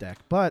in this deck,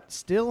 but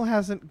still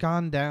hasn't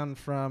gone down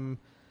from...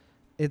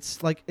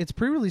 It's like its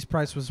pre-release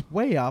price was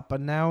way up,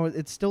 and now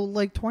it's still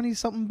like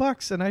 $20-something,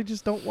 and I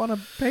just don't want to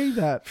pay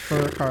that for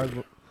a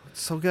card. It's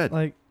so good.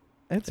 Like,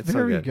 it's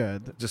very so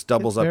good. It just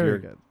doubles up your.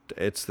 Good.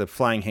 It's the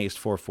Flying Haste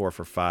 4/4 for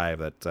 5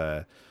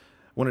 that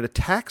when it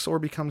attacks or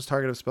becomes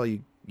target of a spell,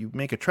 you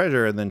make a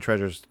treasure, and then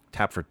treasures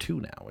tap for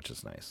 2 now, which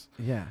is nice.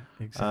 Yeah,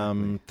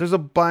 exactly. There's a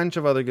bunch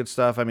of other good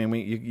stuff. I mean,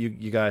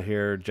 you got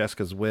here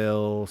Jessica's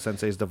Will,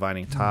 Sensei's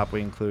Divining Top.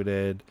 We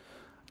included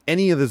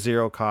any of the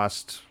 0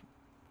 cost.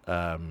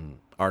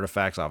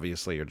 Artifacts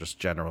obviously are just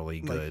generally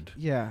good.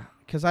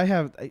 Because I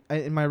have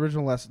in my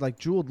original lesson, like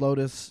Jeweled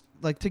Lotus,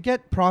 like to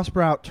get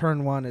Prosper out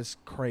turn 1 is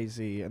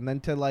crazy, and then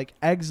to like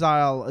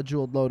exile a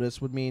Jeweled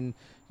Lotus would mean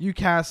you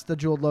cast the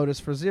Jeweled Lotus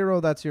for 0.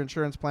 That's your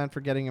insurance plan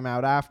for getting him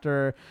out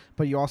after,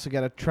 but you also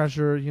get a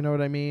treasure. You know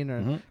what I mean?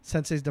 Or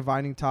Sensei's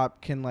Divining Top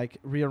can like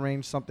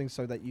rearrange something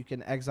so that you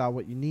can exile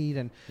what you need.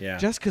 And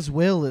Jessica's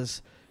Will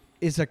is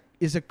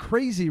a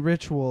crazy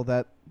ritual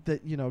that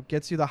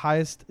gets you the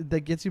highest, that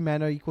gets you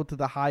mana equal to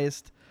the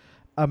highest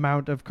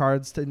amount of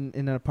cards in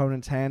an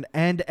opponent's hand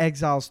and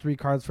exiles 3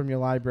 cards from your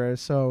library.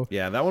 So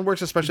yeah, that one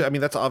works especially. I mean,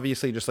 that's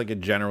obviously just like a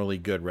generally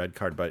good red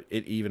card, but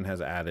it even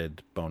has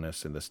added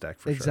bonus in this deck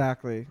for sure.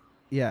 Exactly.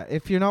 Yeah,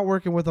 if you're not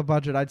working with a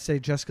budget, I'd say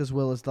Jessica's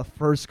Will is the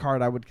first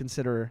card I would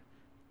consider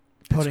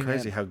putting in.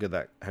 It's crazy how good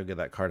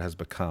that card has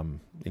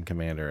become in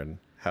Commander and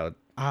how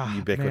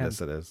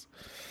ubiquitous it is.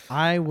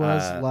 I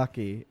was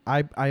lucky.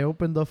 I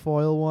opened the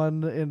foil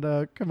one in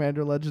the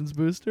Commander Legends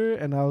booster,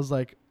 and I was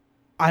like,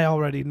 I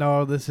already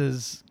know this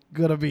is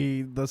gonna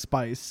be the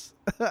spice.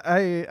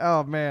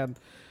 Oh man,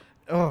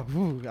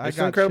 it's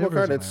an incredible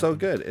card. It's so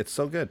good. It's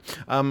so good.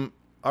 All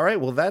right,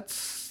 well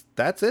that's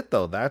it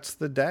though. That's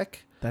the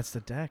deck. That's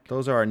the deck.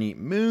 Those are our neat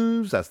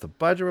moves. That's the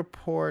budget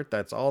report.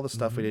 That's all the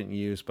stuff we didn't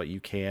use, but you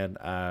can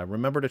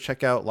remember to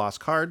check out Lost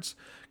Cards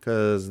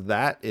because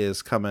that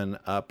is coming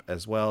up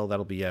as well.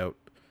 That'll be out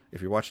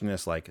if you're watching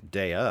this like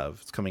day of,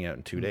 it's coming out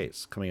in 2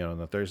 days, coming out on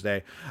the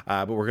Thursday.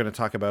 But we're going to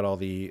talk about all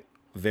the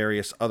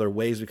various other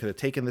ways we could have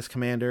taken this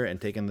commander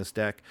and taken this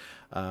deck.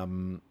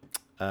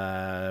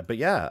 But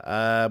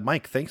yeah,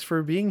 Mike, thanks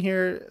for being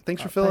here.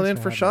 Thanks for filling in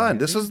for Sean.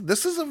 This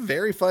is a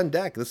very fun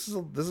deck. This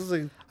is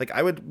a like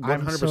I would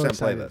 100%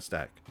 play this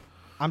deck.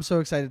 I'm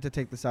so excited to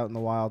take this out in the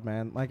wild,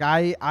 man. Like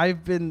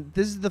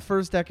this is the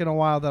first deck in a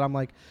while that I'm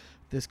like,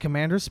 this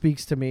commander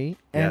speaks to me,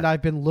 and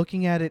I've been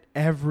looking at it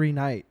every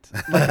night.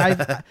 Like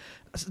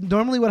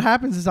normally what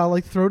happens is I'll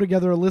like throw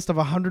together a list of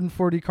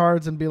 140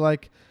 cards and be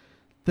like,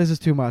 this is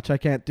too much, I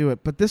can't do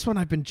it. But this one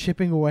I've been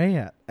chipping away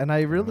at, and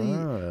I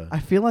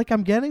feel like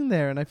I'm getting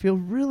there, and I feel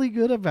really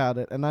good about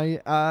it. And I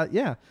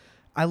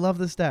love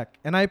this deck,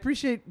 and I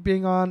appreciate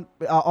being on.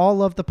 All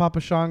love to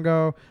Papa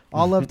Shango,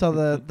 all love to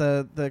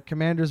the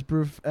Commander's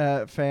Brew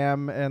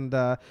fam, and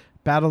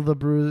Battle of the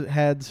Brew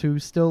heads who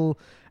still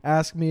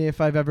ask me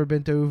if I've ever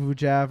been to Uvu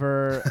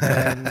Javer,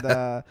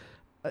 and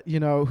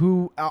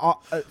who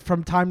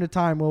from time to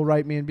time will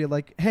write me and be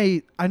like,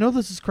 hey, I know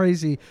this is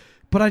crazy,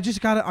 but I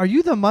just got it. Are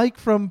you the Mike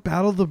from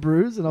Battle of the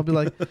Brews? And I'll be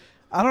like,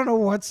 I don't know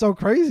what's so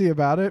crazy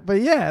about it,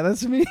 but yeah,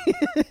 that's me.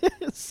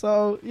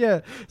 So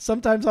yeah,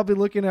 sometimes I'll be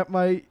looking at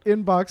my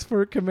inbox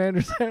for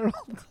Commander's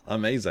Herald.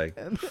 Amazing.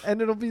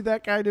 And it'll be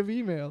that kind of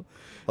email.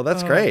 Well,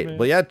 that's great. Man.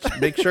 Well, yeah,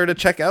 make sure to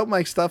check out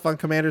Mike's stuff on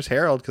Commander's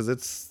Herald because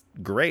it's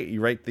great.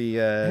 You write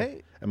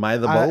the Am I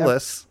the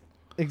Bolus?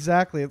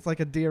 Exactly. It's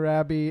like a Dear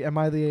Abby. Am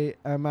I the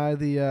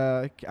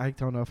I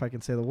don't know if I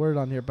can say the word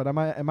on here, but am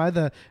I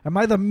the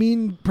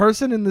mean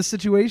person in this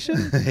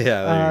situation? Yeah,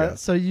 there you go.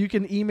 So you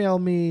can email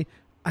me.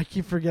 I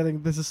keep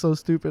forgetting. This is so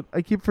stupid.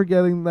 I keep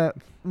forgetting that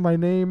my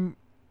name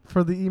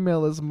for the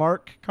email is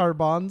Mark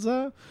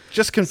Carbonza.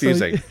 Just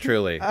confusing,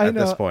 truly, at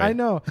this point. I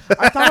know.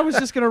 I thought I was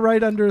just going to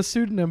write under a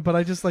pseudonym, but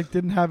I just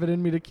didn't have it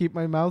in me to keep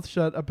my mouth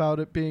shut about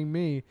it being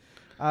me.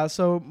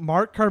 So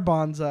Mark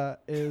Carbonza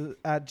is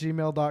at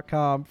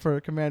gmail.com for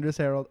Commander's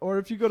Herald. Or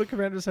if you go to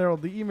Commander's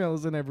Herald, the email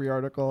is in every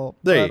article.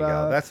 There you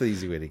go. That's the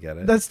easy way to get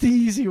it. That's the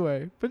easy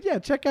way. But yeah,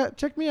 check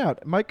me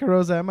out. Mike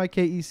Carrozza,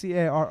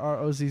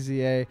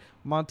 MikeCarrozza.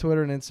 I'm on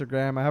Twitter and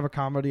Instagram. I have a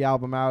comedy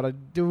album out. I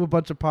do a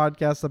bunch of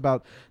podcasts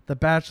about The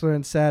Bachelor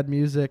and sad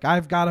music.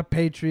 I've got a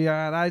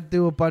Patreon. I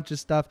do a bunch of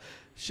stuff.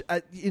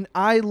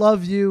 I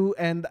love you,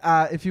 and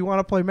if you want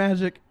to play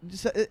Magic,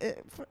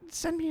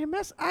 send me a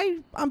message.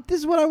 This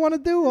is what I want to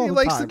do all the time. He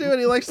likes to do it.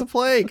 He likes to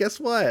play.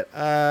 Guess what?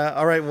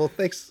 All right. Well,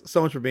 thanks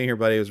so much for being here,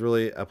 buddy. It was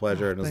really a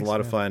pleasure, and it was a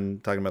lot of fun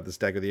talking about this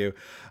deck with you.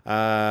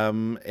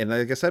 And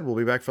like I said, we'll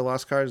be back for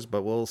Lost Cards,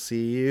 but we'll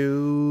see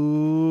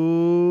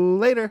you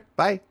later.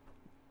 Bye.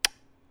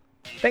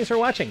 Thanks for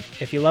watching.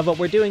 If you love what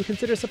we're doing,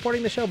 consider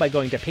supporting the show by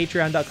going to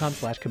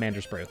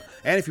patreon.com/commandersbrew.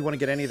 And if you want to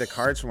get any of the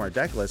cards from our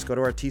deck list, go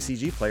to our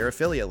TCG Player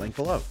affiliate link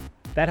below.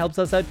 That helps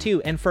us out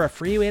too. And for a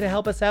free way to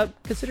help us out,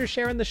 consider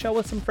sharing the show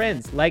with some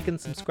friends. Like and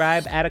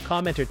subscribe, add a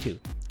comment or two.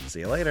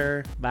 See you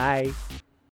later. Bye.